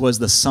 which was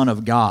the son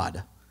of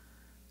God.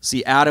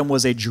 See, Adam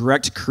was a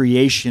direct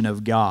creation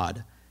of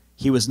God.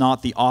 He was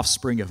not the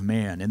offspring of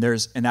man. And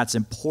that's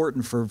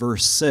important for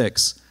verse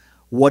 6.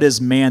 What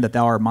is man that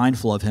thou art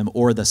mindful of him,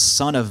 or the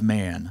Son of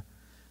Man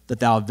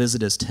that thou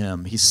visitest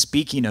him? He's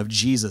speaking of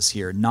Jesus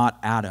here, not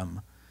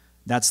Adam.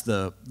 That's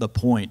the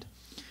point.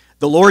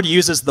 The Lord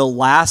uses the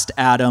last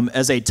Adam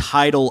as a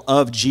title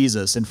of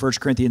Jesus. In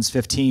 1 Corinthians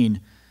 15,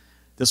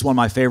 this is one of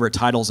my favorite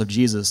titles of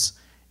Jesus.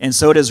 "And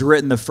so it is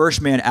written, the first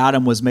man,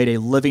 Adam, was made a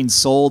living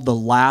soul. The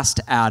last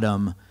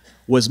Adam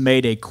was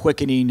made a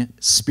quickening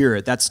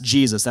spirit." That's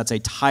Jesus. That's a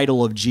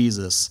title of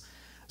Jesus.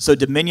 So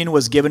dominion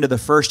was given to the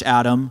first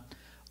Adam,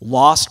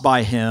 lost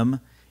by him,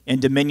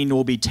 and dominion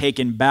will be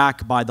taken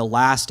back by the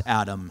last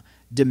Adam.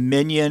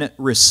 Dominion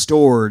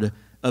restored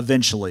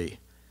eventually.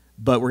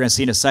 But we're going to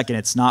see in a second,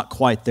 it's not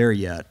quite there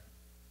yet.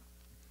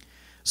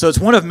 So it's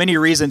one of many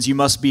reasons you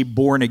must be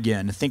born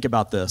again. Think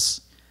about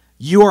this.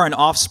 You are an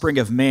offspring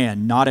of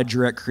man, not a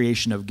direct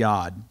creation of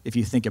God, if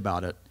you think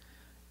about it.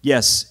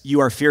 Yes, you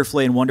are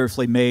fearfully and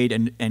wonderfully made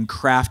and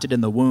crafted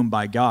in the womb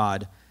by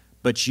God,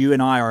 but you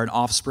and I are an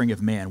offspring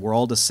of man. We're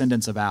all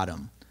descendants of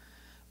Adam.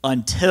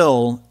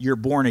 Until you're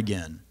born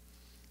again.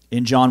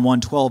 In John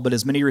 1:12, "But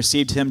as many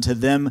received him, to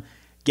them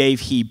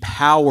gave he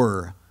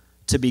power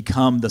to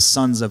become the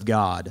sons of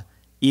God,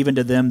 even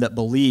to them that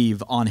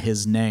believe on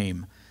his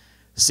name."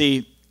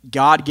 See,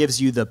 God gives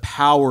you the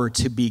power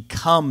to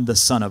become the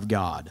Son of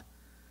God.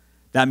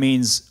 That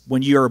means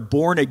when you are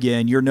born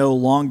again, you're no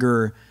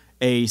longer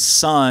a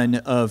son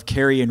of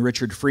Carrie and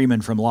Richard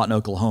Freeman from Lawton,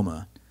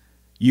 Oklahoma.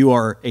 You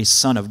are a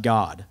son of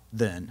God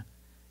then.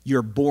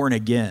 You're born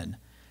again.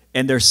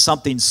 And there's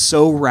something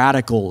so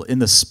radical in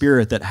the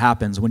spirit that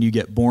happens when you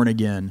get born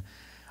again.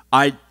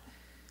 I'm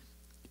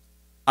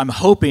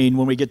hoping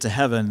when we get to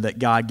heaven that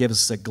God gives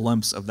us a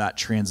glimpse of that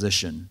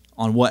transition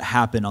on what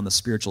happened on the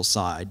spiritual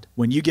side.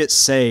 When you get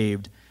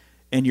saved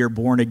and you're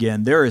born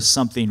again, there is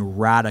something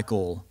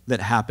radical that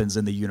happens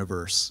in the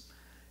universe.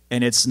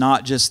 And it's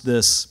not just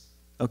this,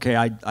 okay,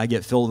 I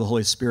get filled with the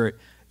Holy Spirit.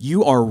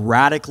 You are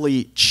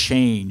radically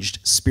changed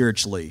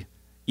spiritually,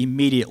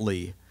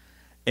 immediately.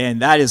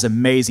 And that is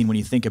amazing when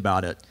you think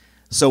about it.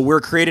 So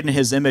we're created in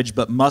his image,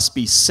 but must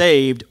be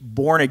saved,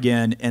 born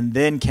again, and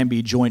then can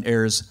be joint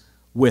heirs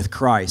with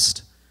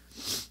Christ.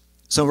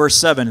 So verse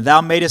 7, thou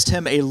madest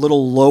him a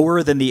little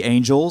lower than the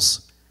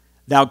angels.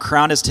 Thou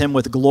crownest him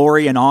with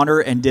glory and honor,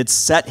 and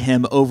didst set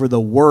him over the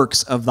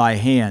works of thy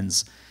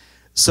hands.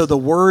 So the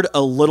word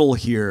a little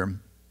here,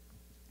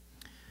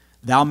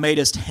 thou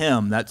madest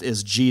him, that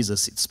is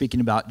Jesus, it's speaking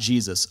about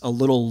Jesus, a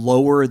little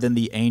lower than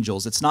the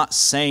angels. It's not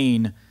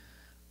saying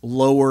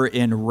lower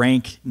in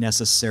rank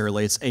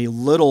necessarily. It's a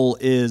little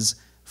is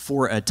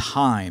for a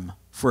time,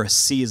 for a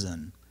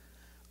season.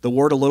 The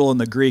word a little in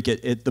the Greek,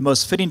 the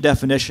most fitting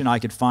definition I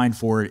could find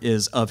for it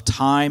is of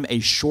time,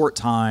 a short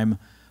time,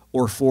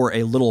 or for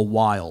a little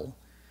while.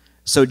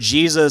 So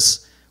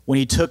Jesus, when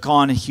he took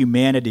on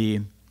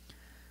humanity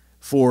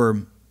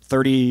for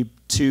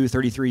 32,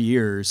 33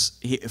 years,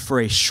 for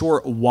a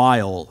short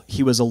while,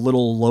 he was a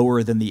little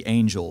lower than the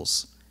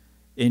angels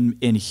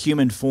in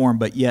human form,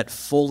 but yet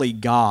fully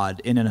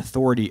God in an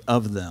authority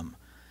of them.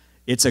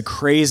 It's a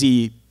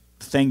crazy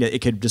thing that it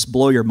could just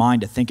blow your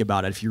mind to think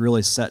about it if you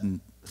really sat and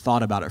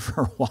thought about it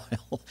for a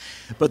while.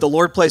 But the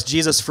Lord placed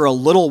Jesus for a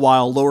little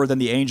while lower than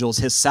the angels.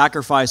 His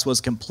sacrifice was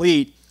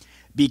complete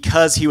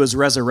because he was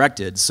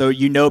resurrected. So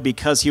you know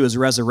because he was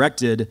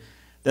resurrected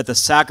that the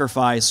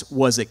sacrifice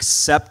was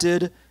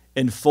accepted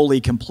and fully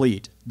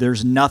complete.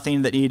 There's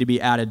nothing that needed to be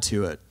added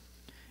to it.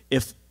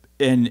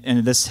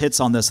 And this hits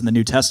on this in the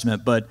New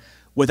Testament, but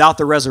without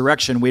the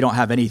resurrection, we don't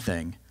have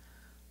anything.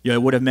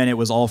 It would have meant it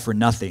was all for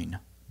nothing,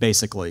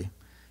 basically,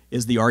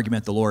 is the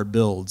argument the Lord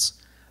builds.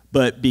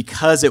 But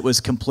because it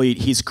was complete,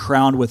 he's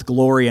crowned with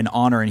glory and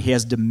honor, and he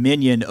has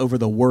dominion over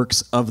the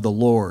works of the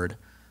Lord.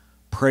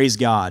 Praise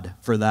God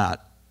for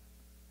that.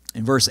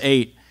 In verse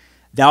 8,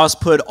 thou hast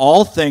put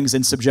all things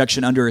in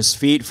subjection under his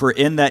feet, for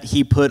in that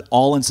he put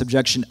all in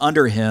subjection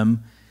under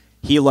him,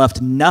 he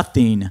left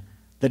nothing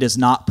that is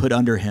not put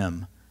under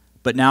him.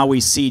 But now we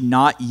see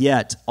not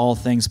yet all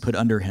things put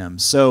under him.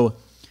 So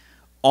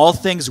all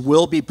things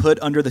will be put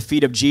under the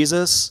feet of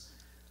Jesus,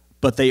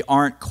 but they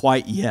aren't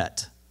quite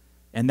yet.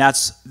 And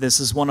this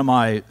is one of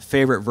my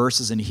favorite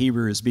verses in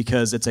Hebrews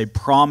because it's a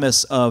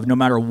promise of no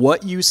matter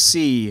what you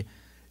see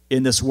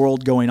in this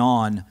world going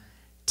on,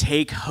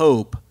 take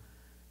hope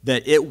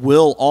that it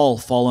will all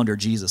fall under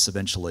Jesus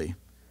eventually.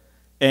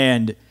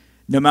 And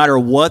no matter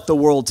what the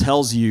world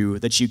tells you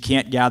that you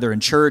can't gather in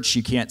church,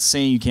 you can't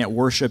sing, you can't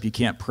worship, you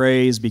can't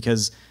praise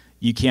because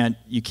you can't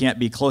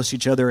be close to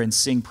each other and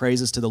sing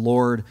praises to the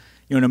Lord.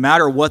 No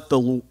matter what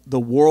the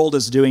world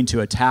is doing to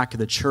attack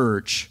the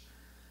church,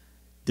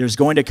 there's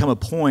going to come a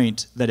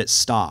point that it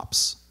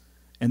stops.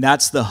 And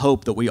that's the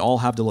hope that we all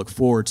have to look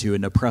forward to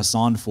and to press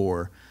on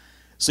for.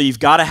 So you've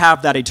got to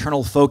have that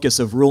eternal focus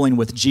of ruling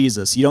with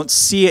Jesus. You don't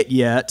see it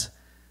yet,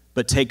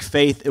 but take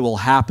faith, it will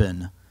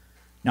happen.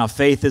 Now,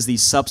 faith is the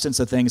substance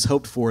of things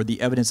hoped for,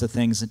 the evidence of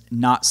things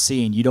not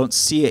seen. You don't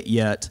see it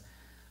yet,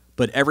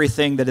 but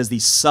everything that is the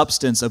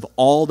substance of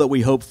all that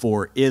we hope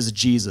for is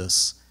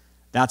Jesus.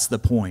 That's the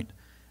point.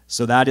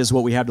 So that is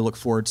what we have to look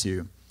forward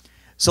to.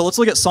 So let's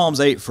look at Psalms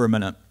 8 for a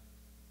minute,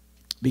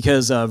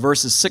 because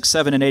verses 6,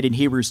 7, and 8 in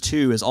Hebrews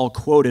 2 is all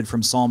quoted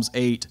from Psalms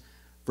 8,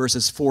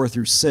 verses 4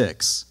 through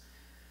 6.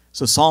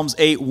 So Psalms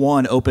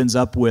 8:1 opens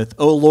up with,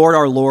 O Lord,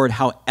 our Lord,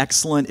 how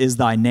excellent is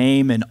thy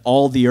name in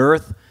all the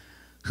earth,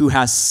 who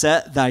has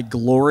set thy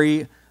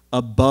glory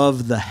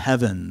above the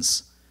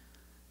heavens.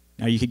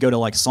 Now you could go to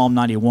like Psalm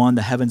 91,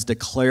 the heavens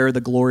declare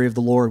the glory of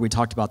the Lord. We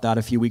talked about that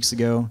a few weeks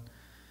ago.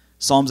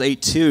 Psalms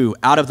 8:2,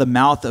 out of the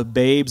mouth of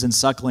babes and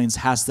sucklings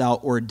hast thou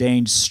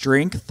ordained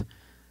strength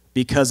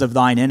because of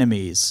thine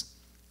enemies,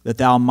 that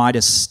thou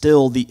mightest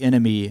still the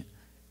enemy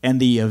and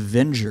the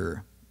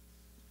avenger.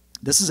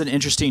 This is an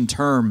interesting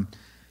term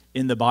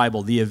in the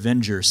Bible, the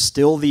avenger,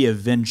 still the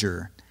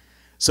avenger.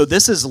 So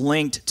this is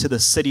linked to the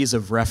cities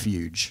of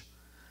refuge.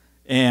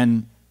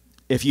 And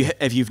if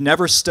you've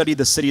never studied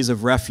the cities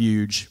of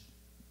refuge,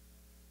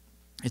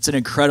 it's an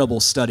incredible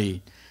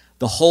study.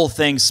 The whole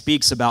thing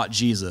speaks about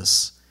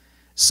Jesus.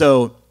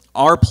 So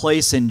our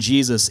place in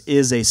Jesus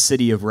is a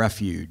city of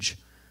refuge.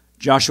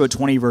 Joshua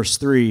 20, verse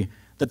 3,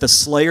 that the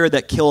slayer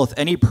that killeth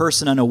any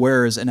person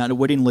unawares and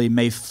unwittingly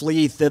may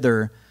flee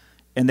thither,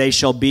 and they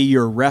shall be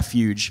your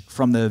refuge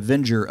from the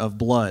avenger of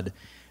blood.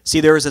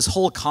 See, there is this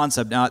whole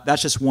concept. Now,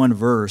 that's just one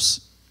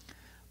verse,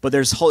 but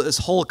there's this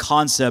whole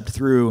concept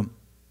through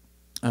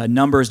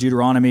Numbers,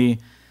 Deuteronomy,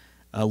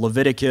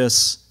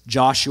 Leviticus,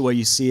 Joshua,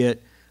 you see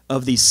it,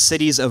 of these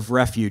cities of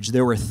refuge.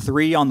 There were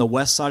 3 on the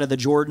west side of the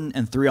Jordan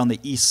and 3 on the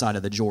east side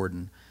of the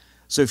Jordan.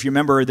 So if you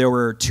remember, there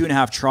were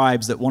 2.5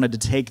 tribes that wanted to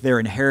take their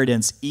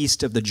inheritance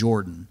east of the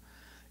Jordan.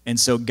 And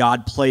so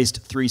God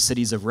placed 3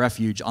 cities of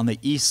refuge on the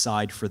east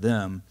side for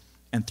them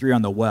and 3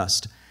 on the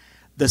west.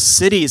 the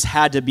cities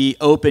had to be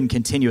open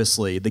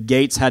continuously. The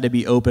gates had to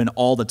be open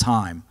all the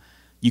time.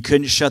 You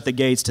couldn't shut the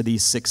gates to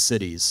these 6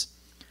 cities.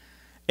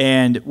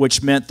 And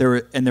which meant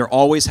there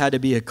always had to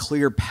be a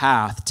clear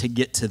path to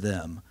get to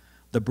them.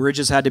 The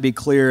bridges had to be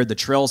cleared, the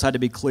trails had to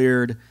be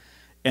cleared.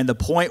 And the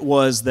point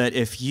was that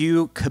if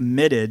you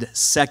committed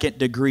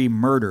second-degree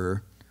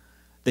murder,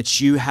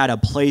 that you had a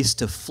place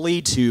to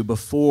flee to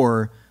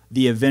before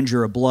the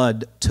avenger of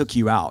blood took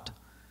you out.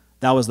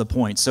 That was the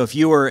point. So if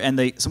you were, and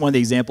one of the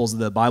examples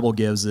that the Bible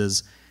gives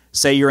is,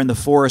 say you're in the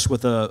forest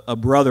with a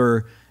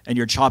brother and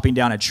you're chopping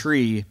down a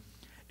tree,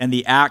 and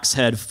the axe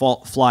head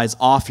flies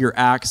off your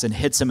axe and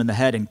hits him in the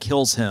head and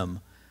kills him.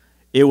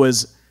 It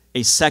was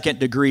a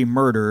second-degree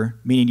murder,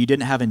 meaning you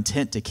didn't have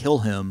intent to kill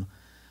him,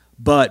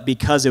 but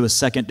because it was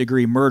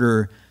second-degree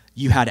murder,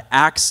 you had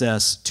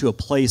access to a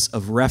place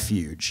of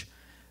refuge.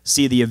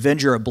 See, the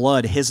avenger of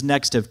blood, his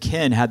next of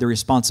kin, had the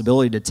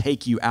responsibility to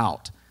take you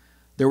out.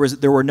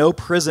 There were no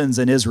prisons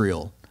in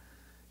Israel.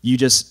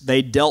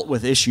 They dealt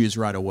with issues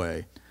right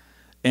away.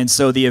 And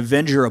so the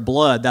avenger of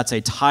blood, that's a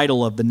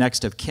title of the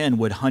next of kin,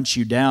 would hunt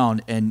you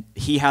down, and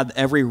he had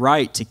every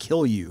right to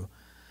kill you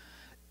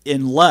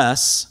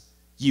unless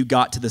you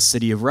got to the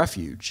city of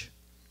refuge.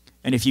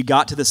 And if you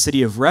got to the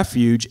city of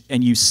refuge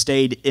and you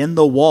stayed in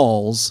the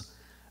walls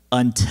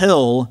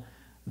until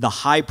the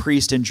high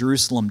priest in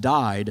Jerusalem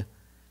died,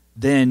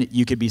 then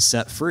you could be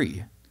set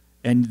free,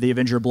 and the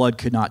avenger of blood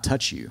could not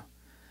touch you.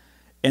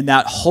 And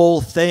that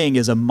whole thing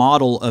is a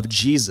model of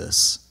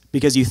Jesus,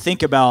 because you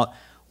think about,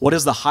 what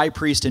does the high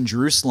priest in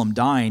Jerusalem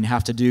dying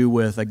have to do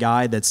with a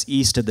guy that's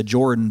east of the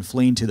Jordan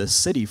fleeing to the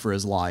city for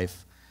his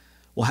life?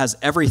 Well, it has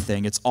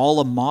everything. It's all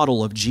a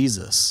model of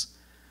Jesus.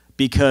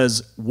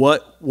 Because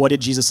what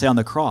did Jesus say on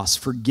the cross?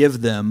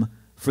 Forgive them,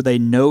 for they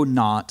know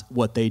not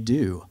what they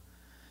do.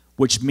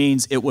 Which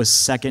means it was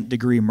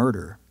second-degree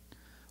murder.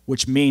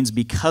 Which means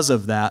because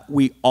of that,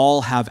 we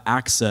all have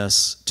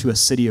access to a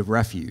city of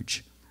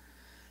refuge.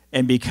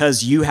 And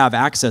because you have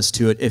access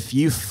to it, if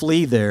you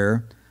flee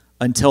there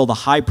until the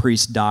high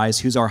priest dies,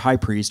 who's our high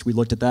priest? We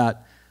looked at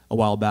that a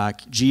while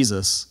back,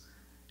 Jesus.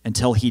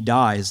 Until he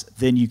dies,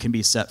 then you can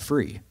be set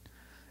free.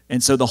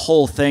 And so the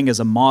whole thing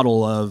is a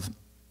model of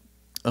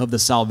the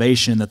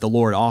salvation that the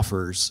Lord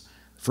offers.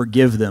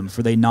 Forgive them,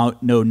 for they know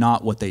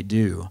not what they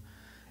do.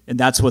 And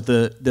that's what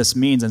this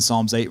means in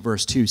Psalms 8,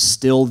 verse 2,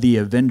 still the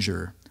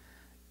avenger.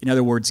 In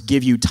other words,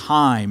 give you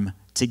time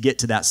to get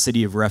to that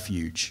city of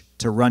refuge,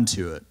 to run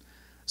to it.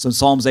 So in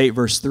Psalms 8,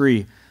 verse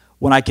 3,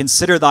 when I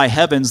consider thy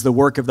heavens, the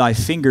work of thy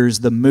fingers,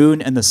 the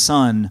moon and the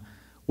sun,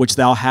 which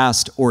thou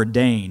hast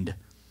ordained.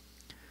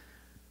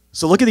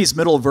 So look at these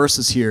middle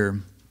verses here.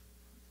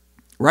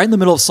 Right in the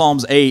middle of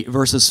Psalms 8,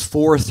 verses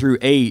 4 through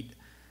 8,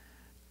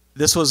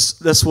 this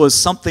was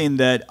something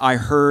that I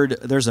heard.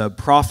 There's a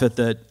prophet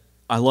that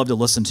I love to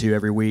listen to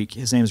every week.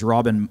 His name is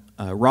Robin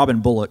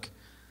Bullock.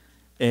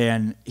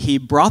 And he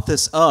brought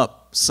this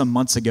up some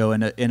months ago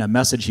in a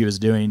message he was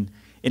doing.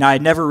 And I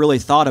had never really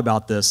thought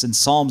about this. In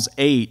Psalms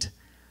 8,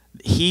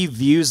 he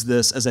views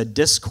this as a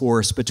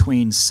discourse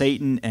between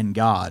Satan and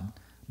God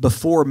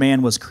before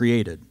man was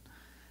created.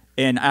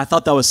 And I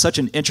thought that was such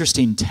an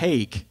interesting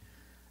take.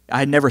 I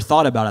had never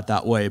thought about it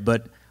that way,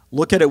 but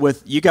look at it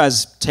with, you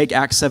guys take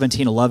Acts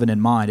 17:11 in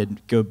mind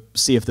and go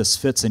see if this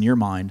fits in your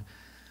mind.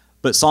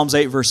 But Psalms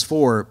 8 verse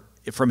 4,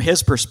 from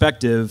his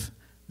perspective,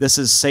 this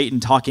is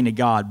Satan talking to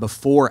God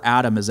before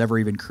Adam is ever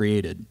even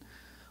created.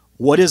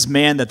 What is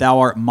man that thou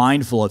art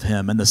mindful of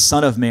him, and the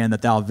son of man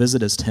that thou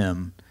visitest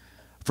him?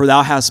 For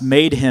thou hast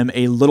made him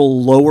a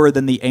little lower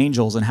than the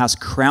angels, and hast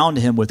crowned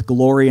him with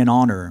glory and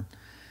honor.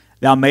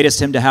 Thou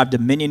madest him to have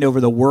dominion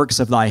over the works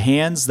of thy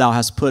hands. Thou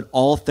hast put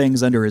all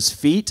things under his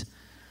feet,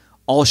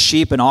 all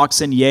sheep and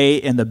oxen,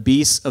 yea, and the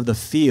beasts of the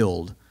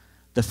field,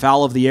 the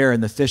fowl of the air,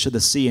 and the fish of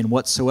the sea, and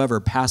whatsoever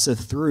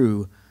passeth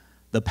through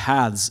the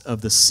paths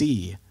of the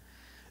sea.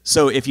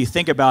 So if you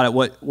think about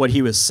it, what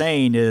he was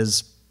saying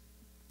is,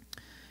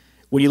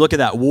 when you look at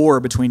that war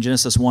between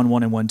Genesis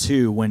 1:1 and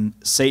 1:2, when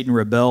Satan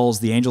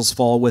rebels, the angels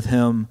fall with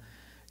him,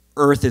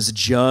 earth is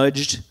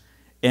judged,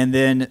 and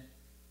then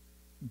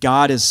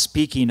God is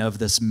speaking of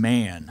this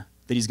man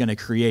that he's going to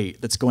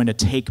create that's going to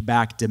take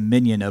back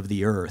dominion of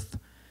the earth.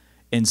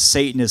 And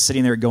Satan is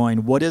sitting there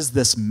going, what is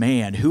this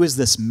man? Who is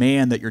this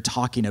man that you're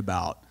talking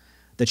about,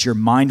 that you're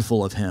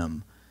mindful of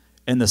him?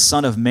 And the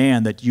Son of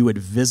Man, that you would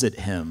visit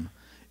him.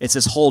 It's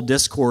this whole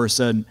discourse.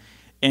 And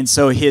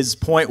so his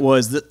point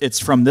was that it's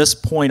from this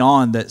point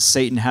on that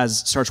Satan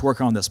starts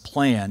working on this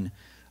plan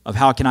of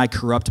how can I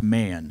corrupt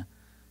man?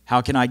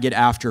 How can I get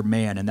after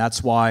man? And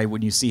that's why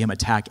when you see him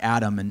attack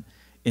Adam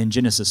in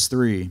Genesis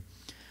 3.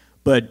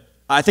 But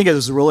I think it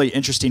was a really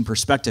interesting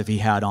perspective he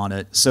had on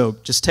it. So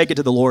just take it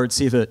to the Lord,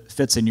 see if it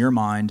fits in your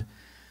mind.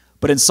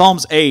 But in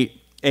Psalms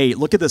 8,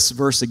 look at this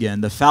verse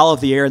again. The fowl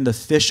of the air and the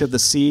fish of the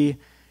sea,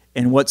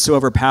 and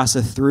whatsoever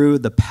passeth through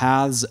the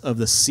paths of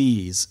the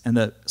seas. And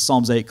the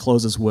Psalms 8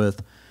 closes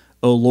with,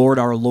 O Lord,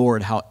 our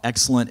Lord, how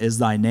excellent is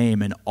thy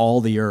name in all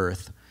the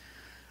earth.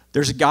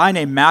 There's a guy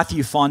named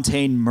Matthew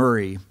Fontaine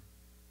Murray.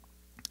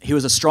 He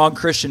was a strong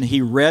Christian. He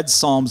read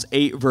Psalms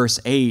 8, verse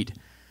 8,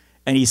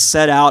 and he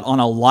set out on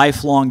a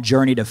lifelong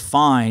journey to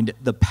find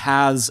the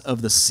paths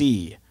of the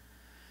sea.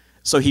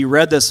 So he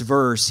read this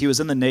verse. He was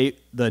in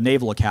the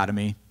Naval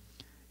Academy.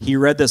 He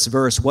read this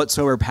verse,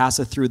 whatsoever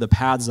passeth through the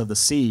paths of the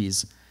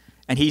seas,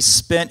 and he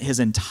spent his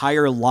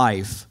entire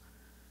life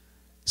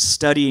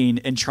studying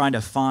and trying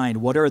to find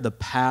what are the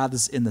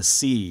paths in the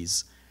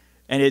seas.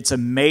 And it's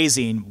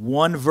amazing.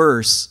 One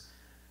verse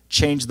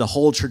changed the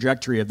whole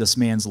trajectory of this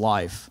man's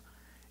life.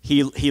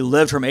 He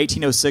lived from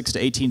 1806 to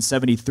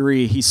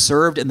 1873. He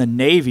served in the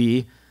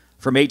Navy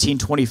from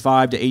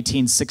 1825 to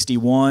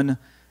 1861,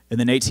 and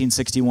then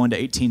 1861 to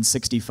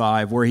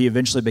 1865, where he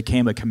eventually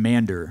became a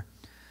commander.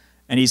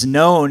 And he's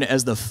known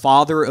as the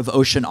father of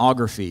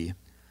oceanography.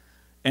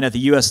 And at the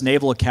U.S.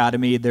 Naval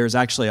Academy, there's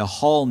actually a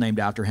hall named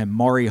after him,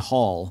 Maury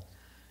Hall.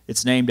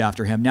 It's named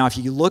after him. Now, if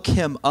you look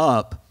him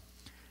up,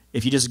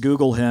 if you just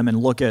Google him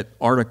and look at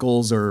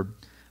articles or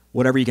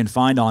whatever you can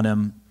find on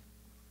him,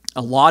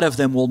 a lot of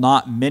them will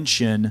not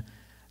mention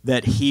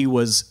that he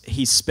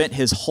spent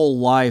his whole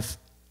life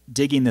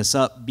digging this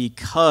up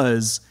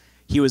because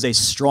he was a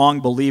strong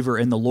believer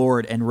in the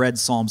Lord and read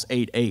Psalms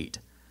 8:8.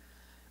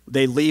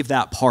 They leave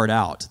that part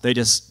out. They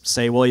just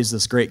say, well, he's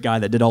this great guy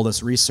that did all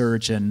this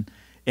research and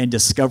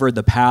discovered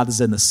the paths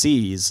in the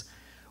seas.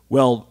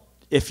 Well,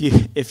 if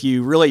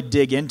you really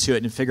dig into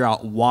it and figure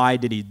out why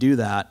did he do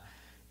that,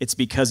 it's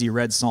because he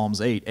read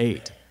Psalms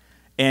 8:8.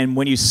 And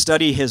when you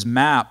study his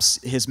maps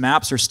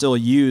are still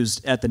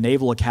used at the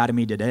Naval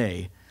Academy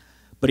today.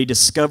 But he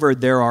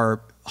discovered there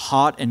are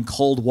hot and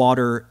cold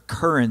water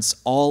currents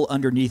all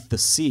underneath the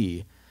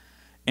sea.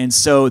 And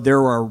so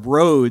there are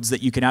roads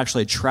that you can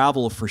actually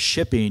travel for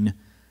shipping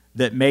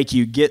that make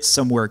you get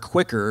somewhere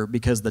quicker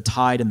because the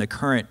tide and the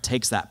current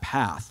takes that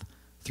path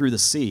through the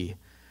sea.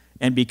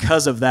 And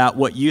because of that,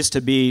 what used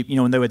to be,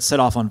 when they would set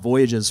off on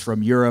voyages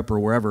from Europe or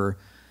wherever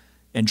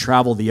and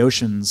travel the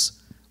oceans,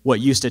 what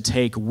used to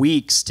take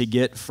weeks to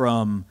get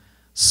from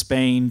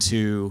Spain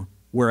to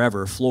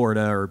wherever,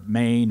 Florida or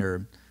Maine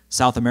or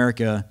South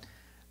America,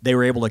 they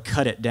were able to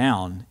cut it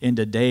down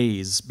into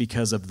days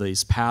because of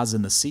these paths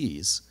in the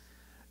seas.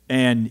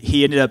 And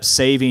he ended up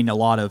saving a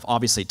lot of,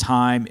 obviously,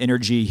 time,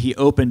 energy. He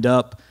opened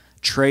up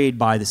trade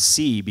by the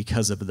sea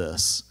because of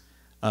this,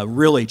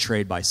 really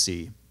trade by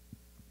sea.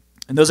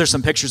 And those are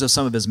some pictures of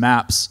some of his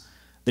maps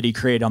that he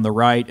created on the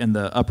right and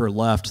the upper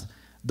left.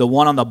 The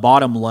one on the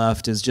bottom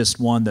left is just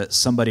one that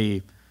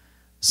somebody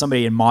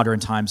in modern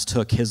times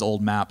took his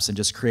old maps and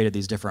just created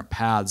these different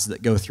paths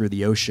that go through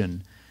the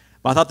ocean.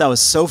 But I thought that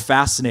was so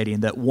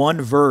fascinating that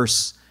one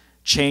verse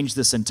changed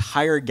this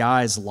entire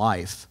guy's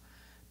life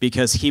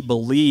because he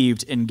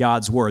believed in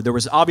God's word. There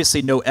was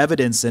obviously no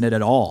evidence in it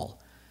at all.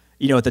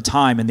 At the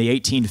time, in the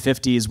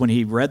 1850s, when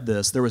he read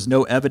this, there was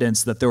no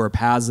evidence that there were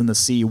paths in the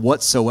sea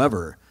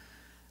whatsoever.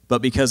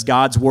 But because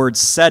God's word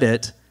said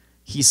it,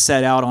 he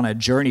set out on a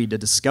journey to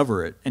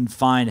discover it and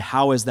find,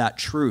 how is that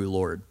true,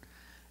 Lord?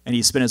 And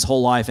he spent his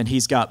whole life, and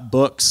he's got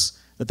books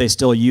that they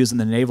still use in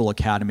the Naval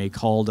Academy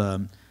called,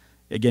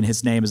 again,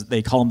 his name is,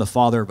 they call him the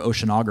father of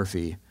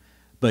oceanography.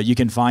 But you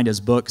can find his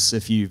books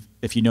if you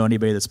know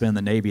anybody that's been in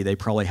the Navy. They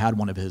probably had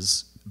one of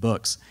his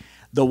books.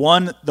 The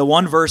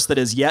one verse that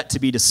is yet to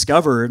be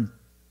discovered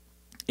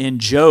in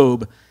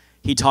Job,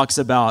 he talks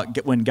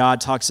about when God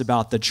talks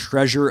about the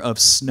treasure of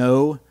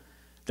snow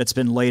that's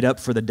been laid up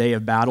for the day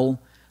of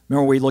battle.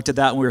 Remember we looked at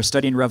that when we were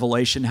studying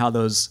Revelation, how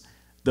those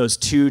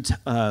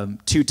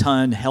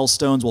 2-ton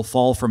hailstones will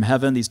fall from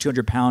heaven. These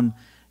 200-pound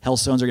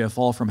hailstones are going to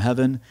fall from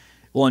heaven.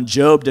 Well, in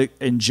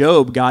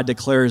Job, God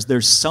declares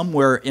there's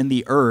somewhere in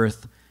the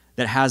earth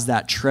that has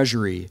that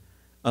treasury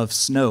of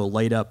snow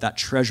laid up, that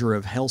treasure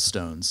of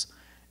hailstones.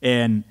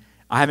 And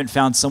I haven't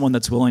found someone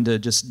that's willing to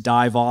just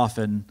dive off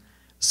and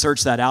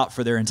search that out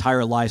for their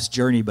entire life's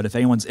journey. But if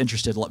anyone's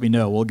interested, let me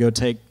know. We'll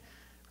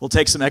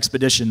take some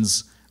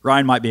expeditions.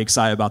 Ryan might be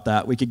excited about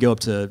that. We could go up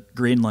to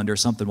Greenland or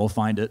something. We'll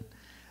find it.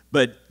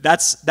 But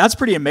that's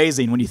pretty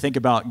amazing when you think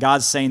about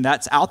God saying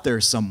that's out there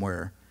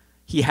somewhere.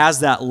 He has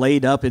that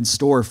laid up in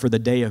store for the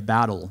day of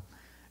battle,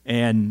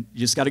 and you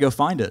just got to go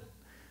find it.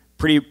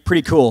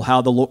 Pretty cool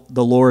how the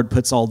Lord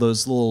puts all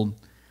those little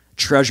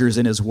treasures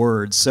in his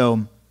word.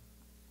 So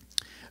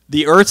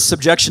the earth's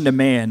subjection to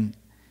man,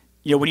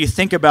 when you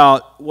think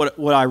about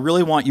what I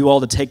really want you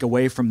all to take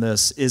away from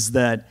this is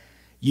that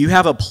you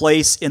have a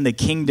place in the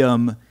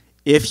kingdom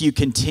if you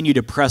continue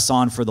to press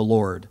on for the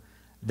Lord.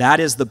 That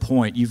is the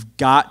point. You've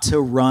got to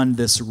run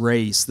this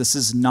race. This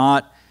is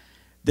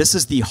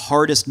the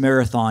hardest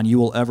marathon you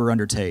will ever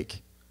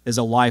undertake, is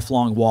a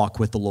lifelong walk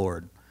with the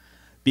Lord.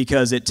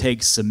 Because it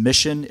takes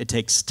submission, it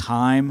takes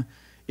time,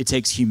 it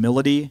takes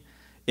humility,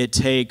 it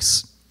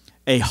takes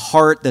a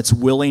heart that's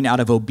willing out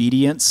of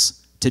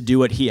obedience to do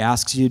what he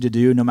asks you to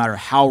do, no matter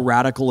how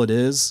radical it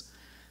is.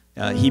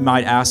 He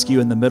might ask you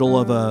in the middle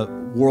of a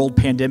world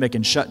pandemic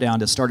and shutdown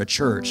to start a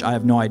church. I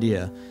have no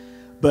idea.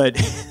 But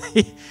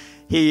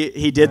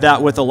he did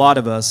that with a lot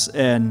of us,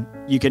 and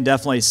you can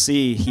definitely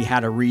see he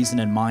had a reason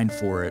in mind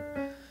for it.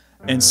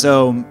 And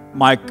so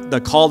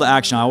the call to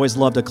action, I always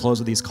love to close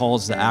with these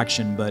calls to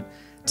action, but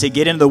to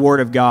get into the Word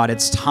of God.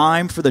 It's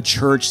time for the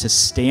church to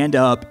stand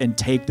up and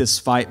take this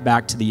fight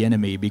back to the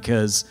enemy,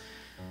 because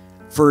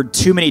for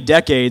too many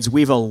decades,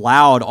 we've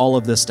allowed all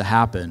of this to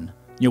happen.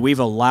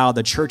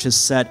 The church has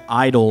set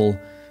idle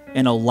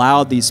and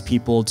allowed these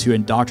people to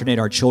indoctrinate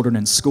our children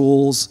in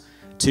schools,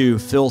 to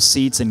fill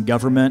seats in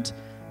government,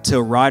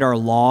 to write our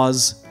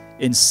laws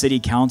in city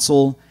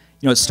council.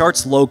 It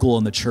starts local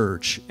in the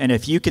church. And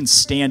if you can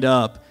stand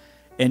up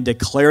and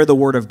declare the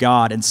Word of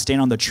God and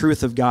stand on the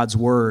truth of God's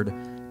Word,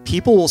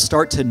 people will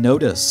start to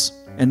notice,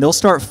 and they'll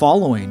start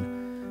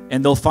following,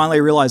 and they'll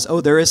finally realize,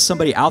 oh, there is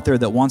somebody out there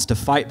that wants to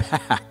fight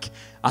back.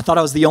 I thought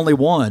I was the only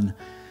one.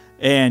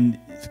 And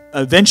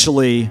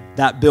eventually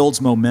that builds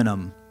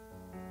momentum,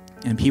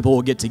 and people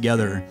will get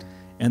together,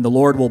 and the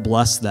Lord will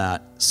bless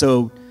that.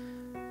 So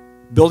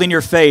building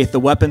your faith, the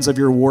weapons of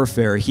your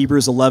warfare,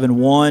 Hebrews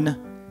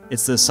 11:1,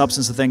 it's the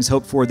substance of things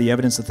hoped for, the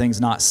evidence of things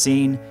not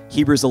seen.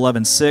 Hebrews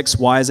 11:6,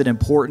 why is it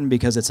important?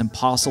 Because it's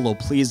impossible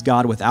to please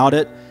God without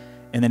it.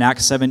 And then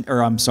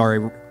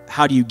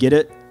how do you get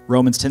it?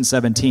 Romans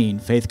 10:17,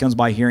 faith comes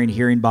by hearing,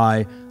 hearing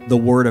by the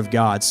Word of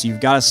God. So you've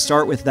got to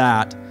start with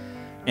that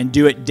and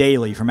do it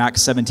daily from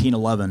Acts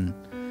 17:11.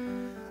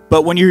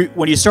 But when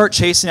you start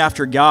chasing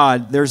after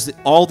God, there's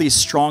all these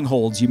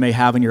strongholds you may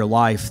have in your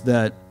life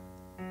that,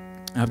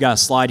 I've got a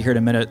slide here in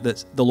a minute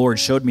that the Lord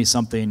showed me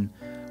something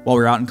while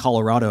we were out in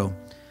Colorado.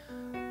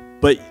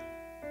 But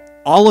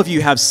all of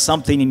you have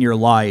something in your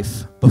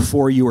life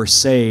before you were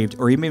saved,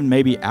 or even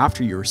maybe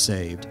after you were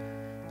saved,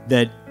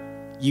 that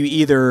you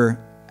either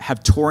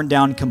have torn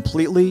down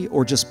completely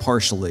or just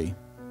partially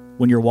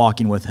when you're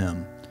walking with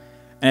Him.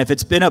 And if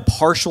it's been a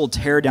partial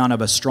teardown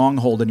of a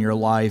stronghold in your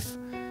life,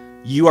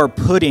 you are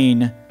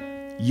putting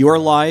your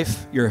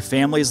life, your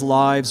family's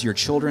lives, your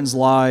children's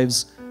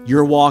lives,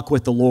 your walk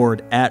with the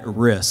Lord at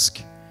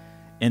risk.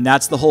 And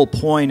that's the whole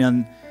point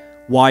and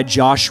why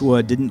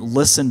Joshua didn't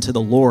listen to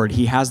the Lord.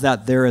 He has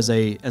that there as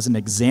an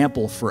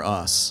example for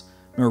us.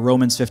 Remember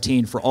Romans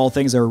 15, for all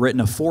things that are written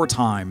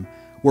aforetime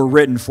were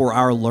written for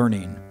our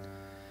learning,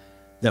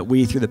 that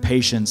we through the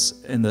patience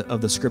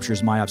of the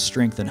Scriptures might have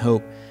strength and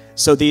hope.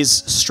 So these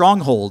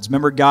strongholds,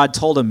 remember God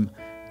told him,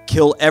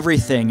 kill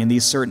everything in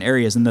these certain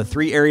areas. And the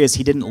three areas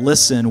he didn't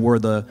listen were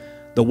the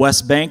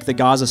West Bank, the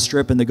Gaza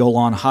Strip, and the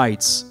Golan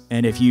Heights.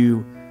 And if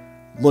you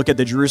look at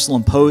the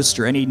Jerusalem Post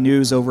or any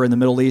news over in the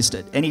Middle East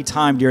at any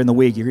time during the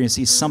week, you're going to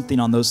see something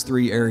on those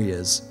three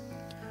areas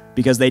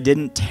because they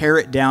didn't tear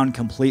it down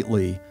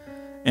completely.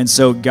 And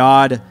so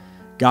God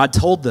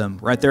told them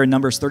right there in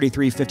Numbers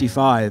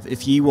 33:55,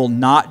 if ye will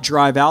not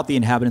drive out the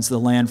inhabitants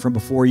of the land from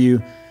before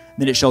you,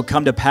 then it shall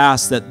come to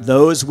pass that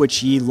those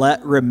which ye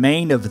let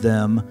remain of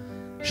them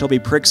shall be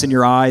pricks in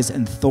your eyes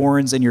and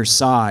thorns in your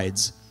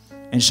sides,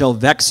 and shall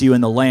vex you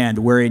in the land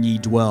wherein ye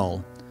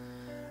dwell.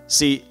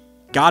 See,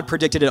 God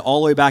predicted it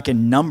all the way back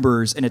in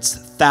Numbers, and it's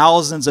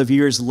thousands of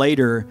years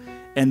later,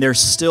 and they're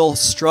still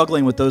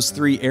struggling with those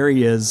three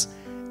areas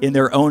in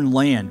their own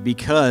land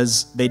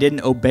because they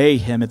didn't obey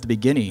Him at the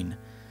beginning.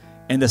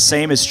 And the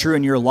same is true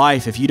in your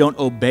life. If you don't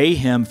obey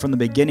Him from the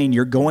beginning,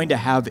 you're going to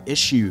have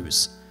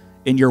issues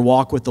in your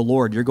walk with the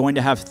Lord. You're going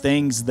to have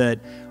things that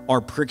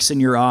are pricks in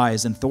your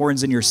eyes and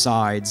thorns in your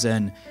sides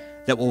and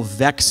that will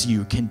vex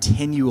you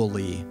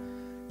continually.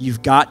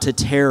 You've got to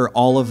tear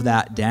all of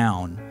that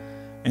down.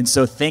 And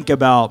so think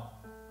about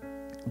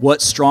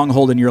what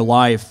stronghold in your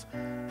life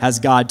has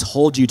God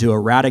told you to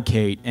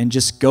eradicate, and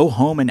just go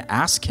home and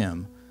ask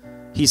Him.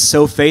 He's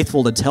so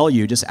faithful to tell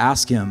you. Just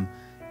ask Him,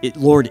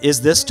 Lord,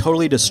 is this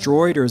totally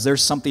destroyed, or is there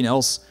something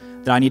else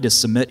that I need to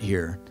submit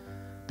here?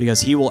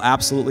 Because He will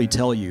absolutely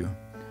tell you.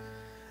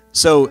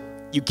 So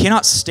you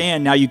cannot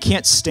stand. Now, you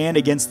can't stand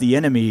against the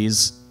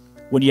enemies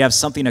when you have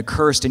something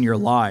accursed in your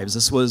lives.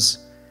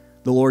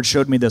 The Lord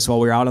showed me this while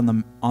we were out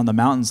on the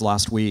mountains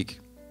last week.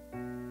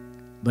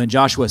 But in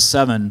Joshua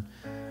 7,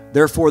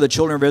 therefore the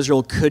children of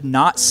Israel could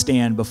not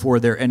stand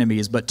before their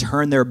enemies, but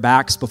turned their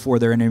backs before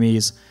their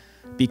enemies,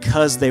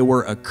 because they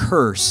were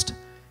accursed.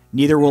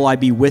 Neither will I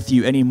be with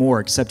you any more,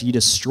 except ye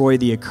destroy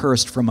the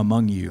accursed from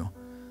among you.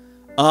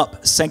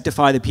 Up,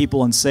 sanctify the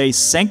people, and say,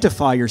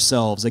 sanctify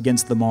yourselves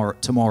against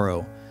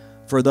tomorrow.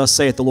 For thus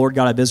saith the Lord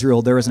God of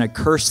Israel, there is an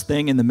accursed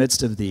thing in the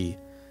midst of thee,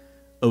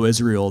 O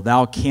Israel.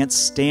 Thou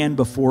canst stand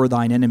before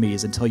thine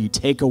enemies until you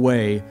take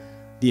away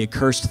the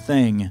accursed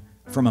thing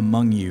from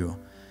among you.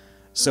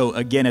 So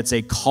again, it's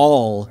a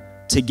call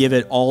to give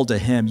it all to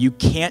Him. You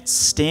can't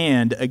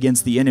stand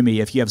against the enemy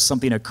if you have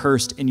something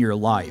accursed in your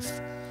life.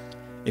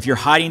 If you're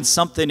hiding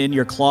something in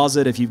your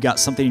closet, if you've got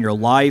something in your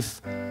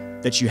life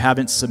that you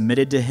haven't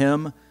submitted to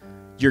Him,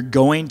 you're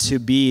going to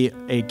be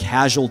a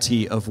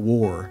casualty of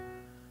war.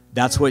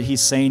 That's what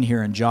He's saying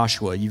here in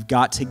Joshua. You've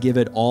got to give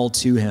it all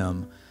to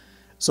Him.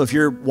 So if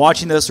you're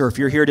watching this, or if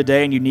you're here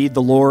today and you need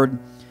the Lord,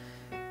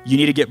 you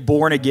need to get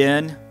born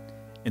again,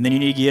 and then you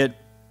need to get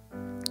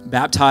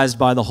baptized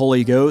by the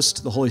Holy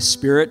Ghost, the Holy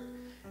Spirit,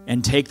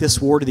 and take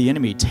this war to the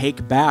enemy.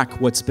 Take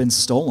back what's been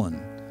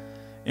stolen.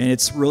 And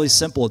it's really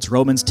simple. It's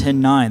Romans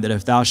 10:9, that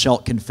if thou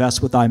shalt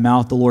confess with thy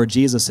mouth the Lord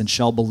Jesus and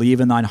shalt believe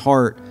in thine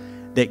heart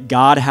that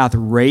God hath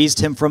raised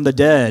Him from the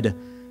dead,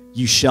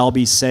 you shall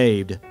be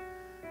saved.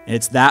 And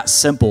it's that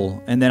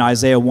simple. And then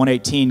Isaiah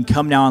 1:18,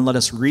 come now and let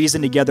us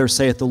reason together,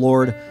 saith the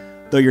Lord.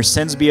 Though your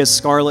sins be as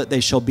scarlet,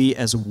 they shall be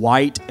as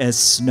white as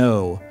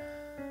snow.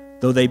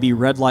 Though they be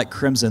red like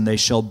crimson, they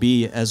shall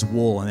be as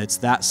wool. And it's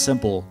that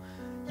simple.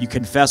 You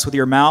confess with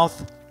your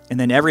mouth, and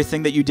then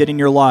everything that you did in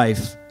your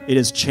life, it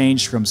is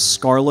changed from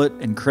scarlet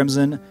and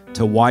crimson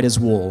to white as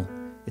wool.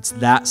 It's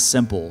that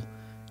simple.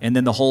 And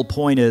then the whole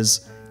point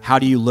is, how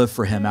do you live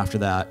for him after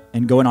that?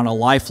 And going on a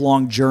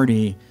lifelong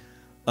journey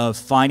of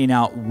finding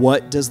out,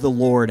 what does the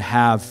Lord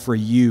have for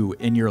you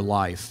in your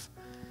life?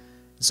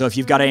 So if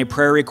you've got any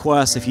prayer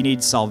requests, if you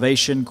need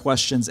salvation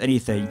questions,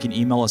 anything, you can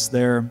email us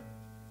there.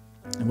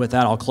 And with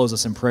that, I'll close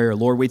us in prayer.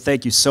 Lord, we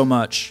thank you so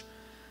much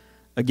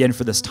again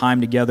for this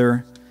time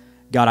together.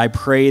 God, I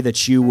pray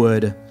that you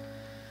would,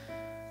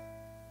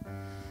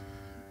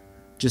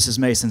 just as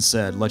Mason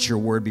said, let your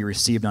word be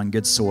received on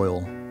good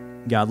soil.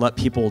 God, let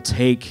people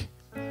take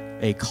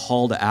a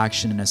call to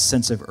action and a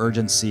sense of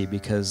urgency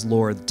because,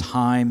 Lord,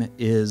 time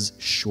is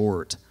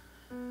short.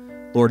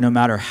 Lord, no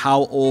matter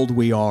how old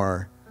we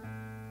are,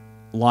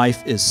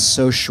 life is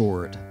so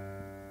short.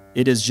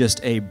 It is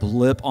just a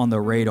blip on the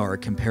radar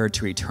compared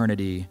to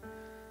eternity.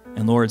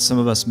 And Lord, some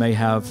of us may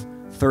have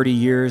 30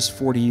 years,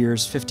 40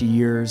 years, 50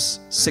 years,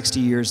 60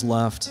 years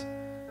left.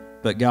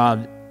 But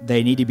God,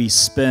 they need to be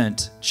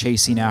spent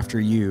chasing after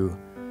you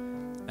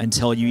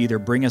until you either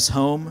bring us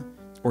home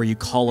or you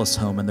call us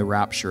home in the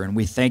rapture. And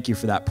we thank you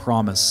for that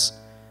promise.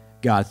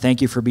 God,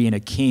 thank you for being a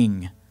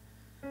king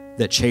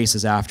that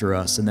chases after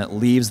us and that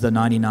leaves the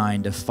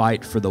 99 to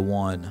fight for the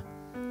one.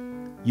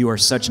 You are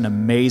such an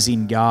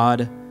amazing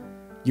God.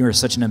 You are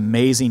such an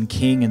amazing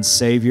King and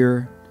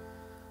Savior.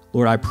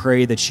 Lord, I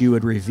pray that you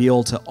would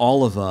reveal to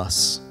all of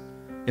us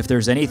if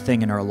there's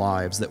anything in our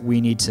lives that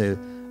we need to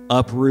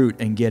uproot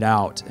and get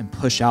out and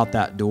push out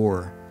that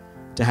door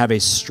to have a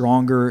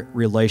stronger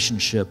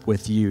relationship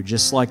with you,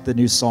 just like the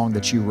new song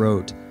that you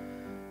wrote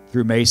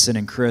through Mason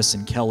and Chris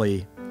and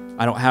Kelly.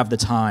 I don't have the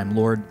time.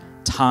 Lord,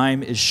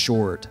 time is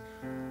short.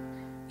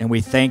 And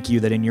we thank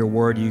you that in your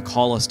word you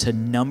call us to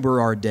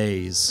number our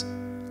days,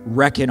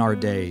 reckon our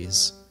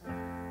days.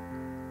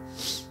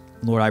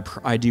 Lord,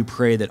 I do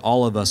pray that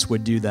all of us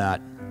would do that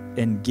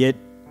and get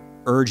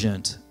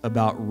urgent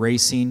about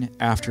racing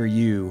after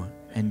you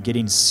and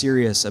getting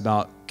serious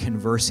about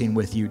conversing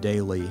with you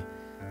daily,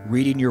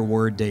 reading your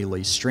word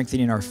daily,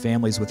 strengthening our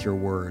families with your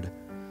word.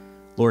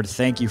 Lord,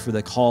 thank you for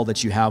the call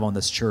that you have on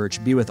this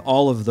church. Be with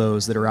all of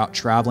those that are out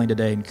traveling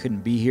today and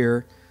couldn't be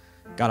here.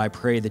 God, I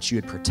pray that you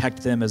would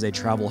protect them as they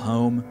travel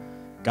home.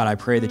 God, I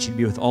pray that you'd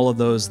be with all of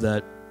those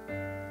that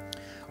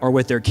are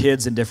with their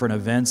kids in different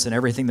events and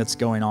everything that's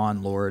going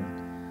on, Lord.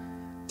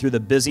 Through the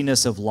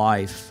busyness of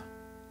life,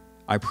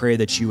 I pray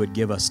that you would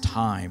give us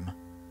time.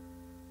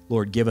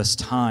 Lord, give us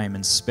time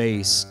and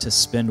space to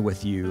spend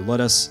with you. Let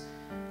us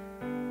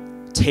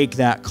take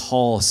that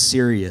call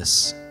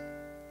serious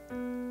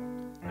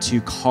to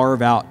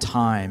carve out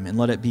time and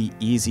let it be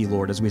easy,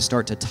 Lord, as we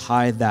start to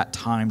tithe that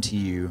time to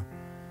you,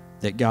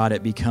 that, God,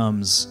 it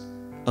becomes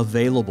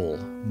available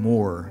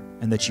more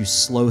and that you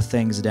slow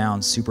things down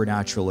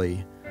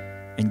supernaturally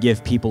and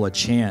give people a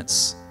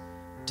chance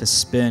to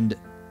spend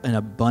an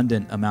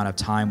abundant amount of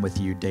time with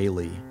you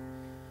daily.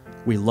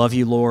 We love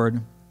you, Lord,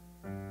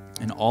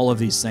 and all of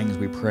these things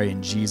we pray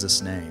in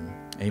Jesus' name.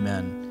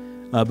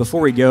 Amen.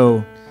 Before we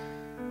go,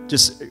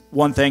 just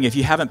one thing. If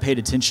you haven't paid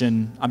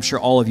attention, I'm sure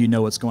all of you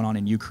know what's going on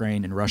in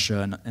Ukraine and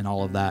Russia and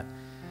all of that.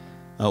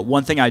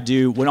 One thing I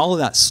do, when all of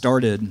that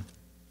started,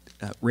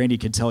 Randy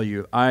could tell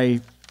you,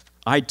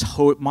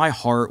 my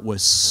heart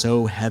was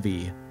so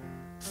heavy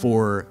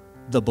for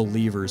the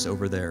believers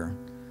over there.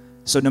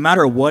 So no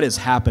matter what is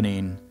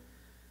happening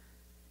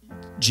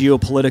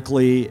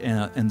geopolitically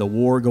and the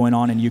war going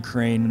on in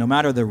Ukraine, no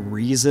matter the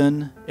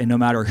reason and no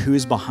matter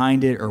who's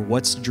behind it or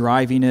what's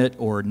driving it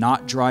or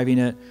not driving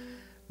it,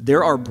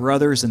 there are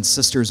brothers and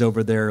sisters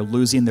over there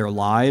losing their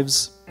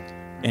lives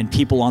and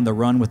people on the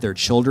run with their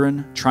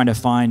children trying to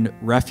find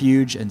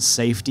refuge and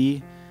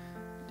safety.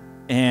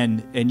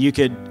 And you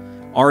could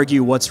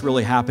argue what's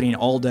really happening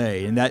all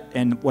day.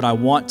 And what I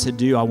want to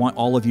do, I want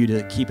all of you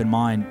to keep in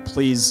mind,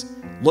 please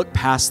look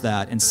past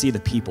that and see the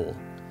people.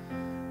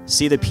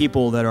 See the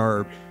people that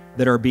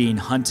are being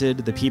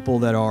hunted, the people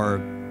that are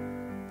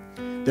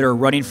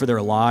running for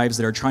their lives,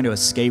 that are trying to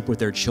escape with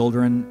their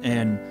children.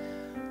 And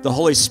the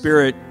Holy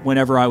Spirit,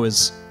 whenever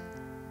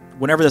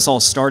this all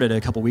started a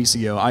couple weeks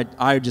ago,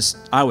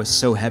 I was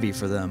so heavy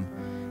for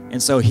them.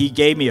 And so he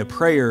gave me a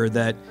prayer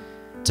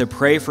to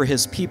pray for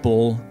his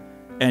people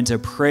and to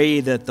pray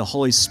that the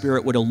Holy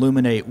Spirit would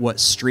illuminate what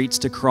streets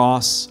to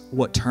cross,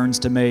 what turns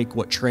to make,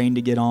 what train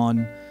to get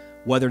on,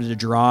 whether to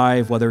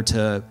drive, whether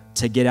to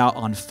get out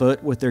on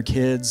foot with their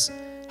kids,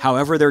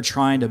 however they're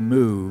trying to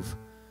move,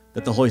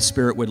 that the Holy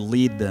Spirit would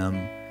lead them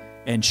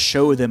and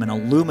show them and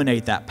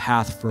illuminate that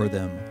path for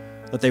them,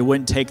 that they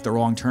wouldn't take the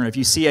wrong turn. If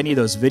you see any of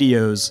those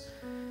videos,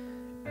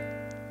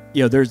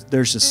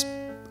 there's just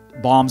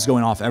bombs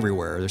going off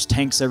everywhere. There's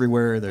tanks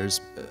everywhere.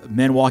 There's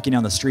men walking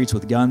down the streets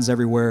with guns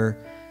everywhere.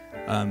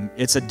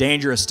 it's a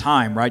dangerous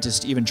time, right?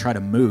 Just to even try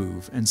to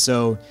move. And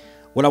so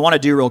what I want to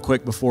do real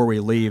quick before we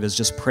leave is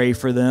just pray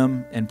for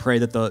them and pray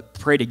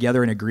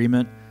together in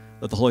agreement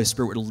that the Holy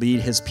Spirit would lead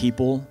his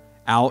people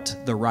out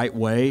the right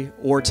way,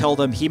 or tell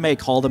them he may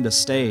call them to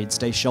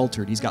stay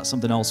sheltered. He's got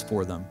something else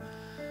for them.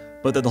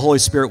 But that the Holy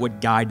Spirit would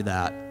guide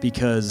that,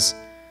 because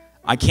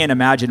I can't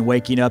imagine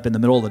waking up in the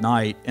middle of the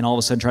night and all of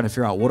a sudden trying to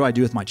figure out, what do I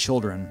do with my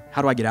children?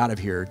 How do I get out of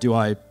here?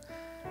 What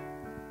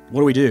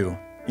do we do?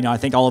 I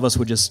think all of us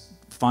would just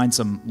find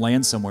some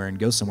land somewhere and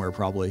go somewhere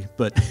probably.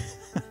 But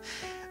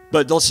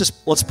but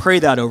let's pray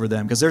that over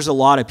them, because there's a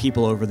lot of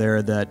people over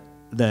there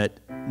that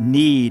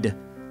need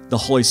the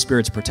Holy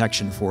Spirit's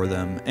protection for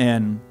them.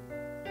 And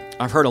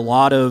I've heard a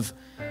lot of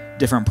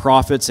different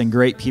prophets and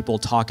great people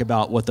talk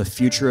about what the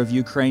future of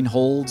Ukraine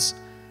holds,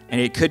 and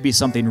it could be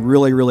something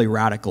really, really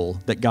radical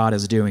that God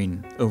is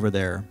doing over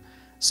there.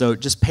 So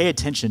just pay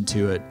attention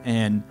to it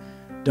and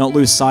don't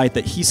lose sight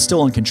that he's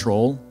still in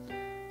control.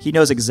 He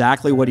knows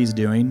exactly what he's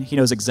doing. He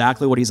knows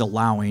exactly what he's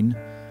allowing.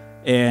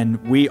 And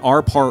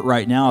our part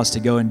right now is to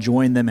go and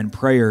join them in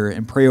prayer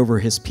and pray over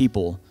his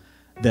people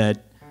that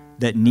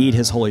need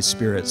his Holy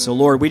Spirit. So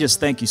Lord, we just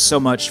thank you so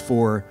much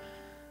for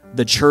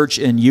the church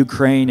in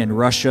Ukraine and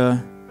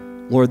Russia.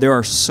 Lord, there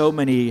are so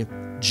many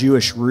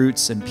Jewish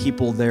roots and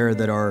people there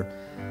that are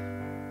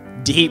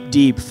deep,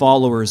 deep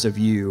followers of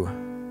you.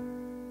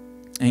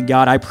 And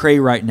God, I pray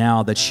right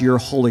now that your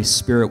Holy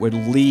Spirit would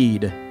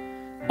lead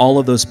all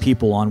of those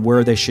people on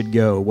where they should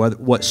go,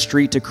 what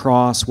street to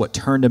cross, what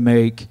turn to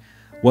make,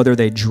 whether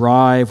they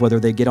drive, whether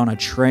they get on a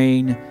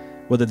train,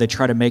 whether they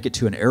try to make it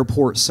to an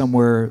airport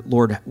somewhere.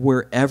 Lord,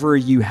 wherever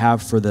you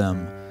have for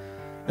them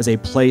as a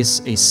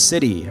place, a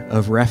city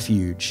of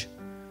refuge,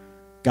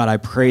 God, I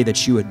pray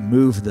that you would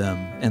move them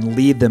and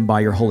lead them by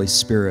your Holy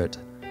Spirit.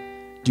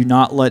 Do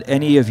not let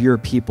any of your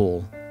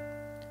people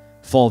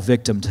fall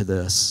victim to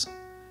this.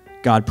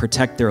 God,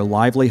 protect their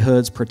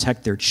livelihoods,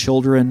 protect their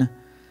children,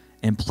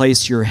 and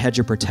place your hedge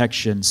of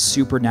protection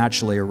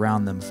supernaturally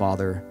around them,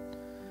 Father.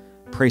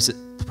 Place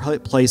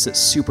it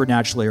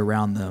supernaturally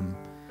around them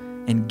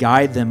and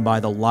guide them by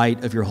the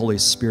light of your Holy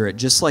Spirit,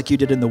 just like you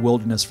did in the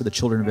wilderness for the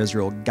children of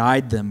Israel.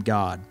 Guide them,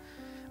 God,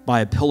 by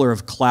a pillar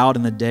of cloud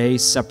in the day,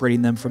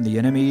 separating them from the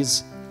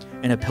enemies,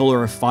 and a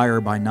pillar of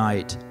fire by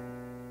night,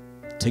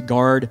 to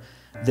guard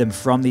them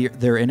from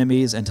their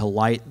enemies and to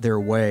light their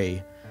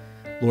way.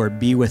 Lord,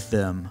 be with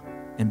them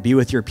and be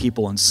with your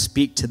people and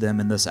speak to them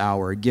in this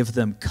hour. Give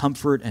them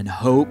comfort and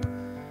hope.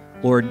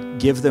 Lord,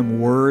 give them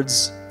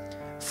words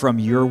from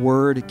your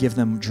word. Give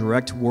them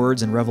direct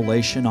words and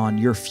revelation on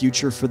your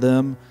future for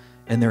them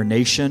and their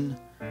nation.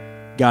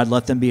 God,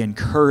 let them be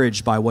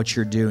encouraged by what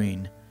you're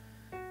doing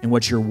and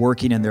what you're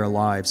working in their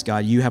lives.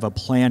 God, you have a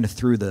plan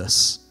through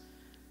this.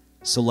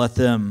 So let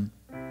them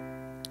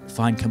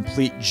find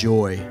complete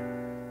joy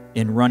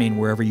in running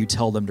wherever you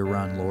tell them to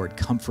run, Lord.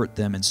 Comfort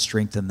them and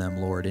strengthen them,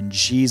 Lord. In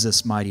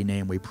Jesus' mighty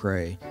name we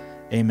pray.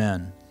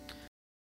 Amen.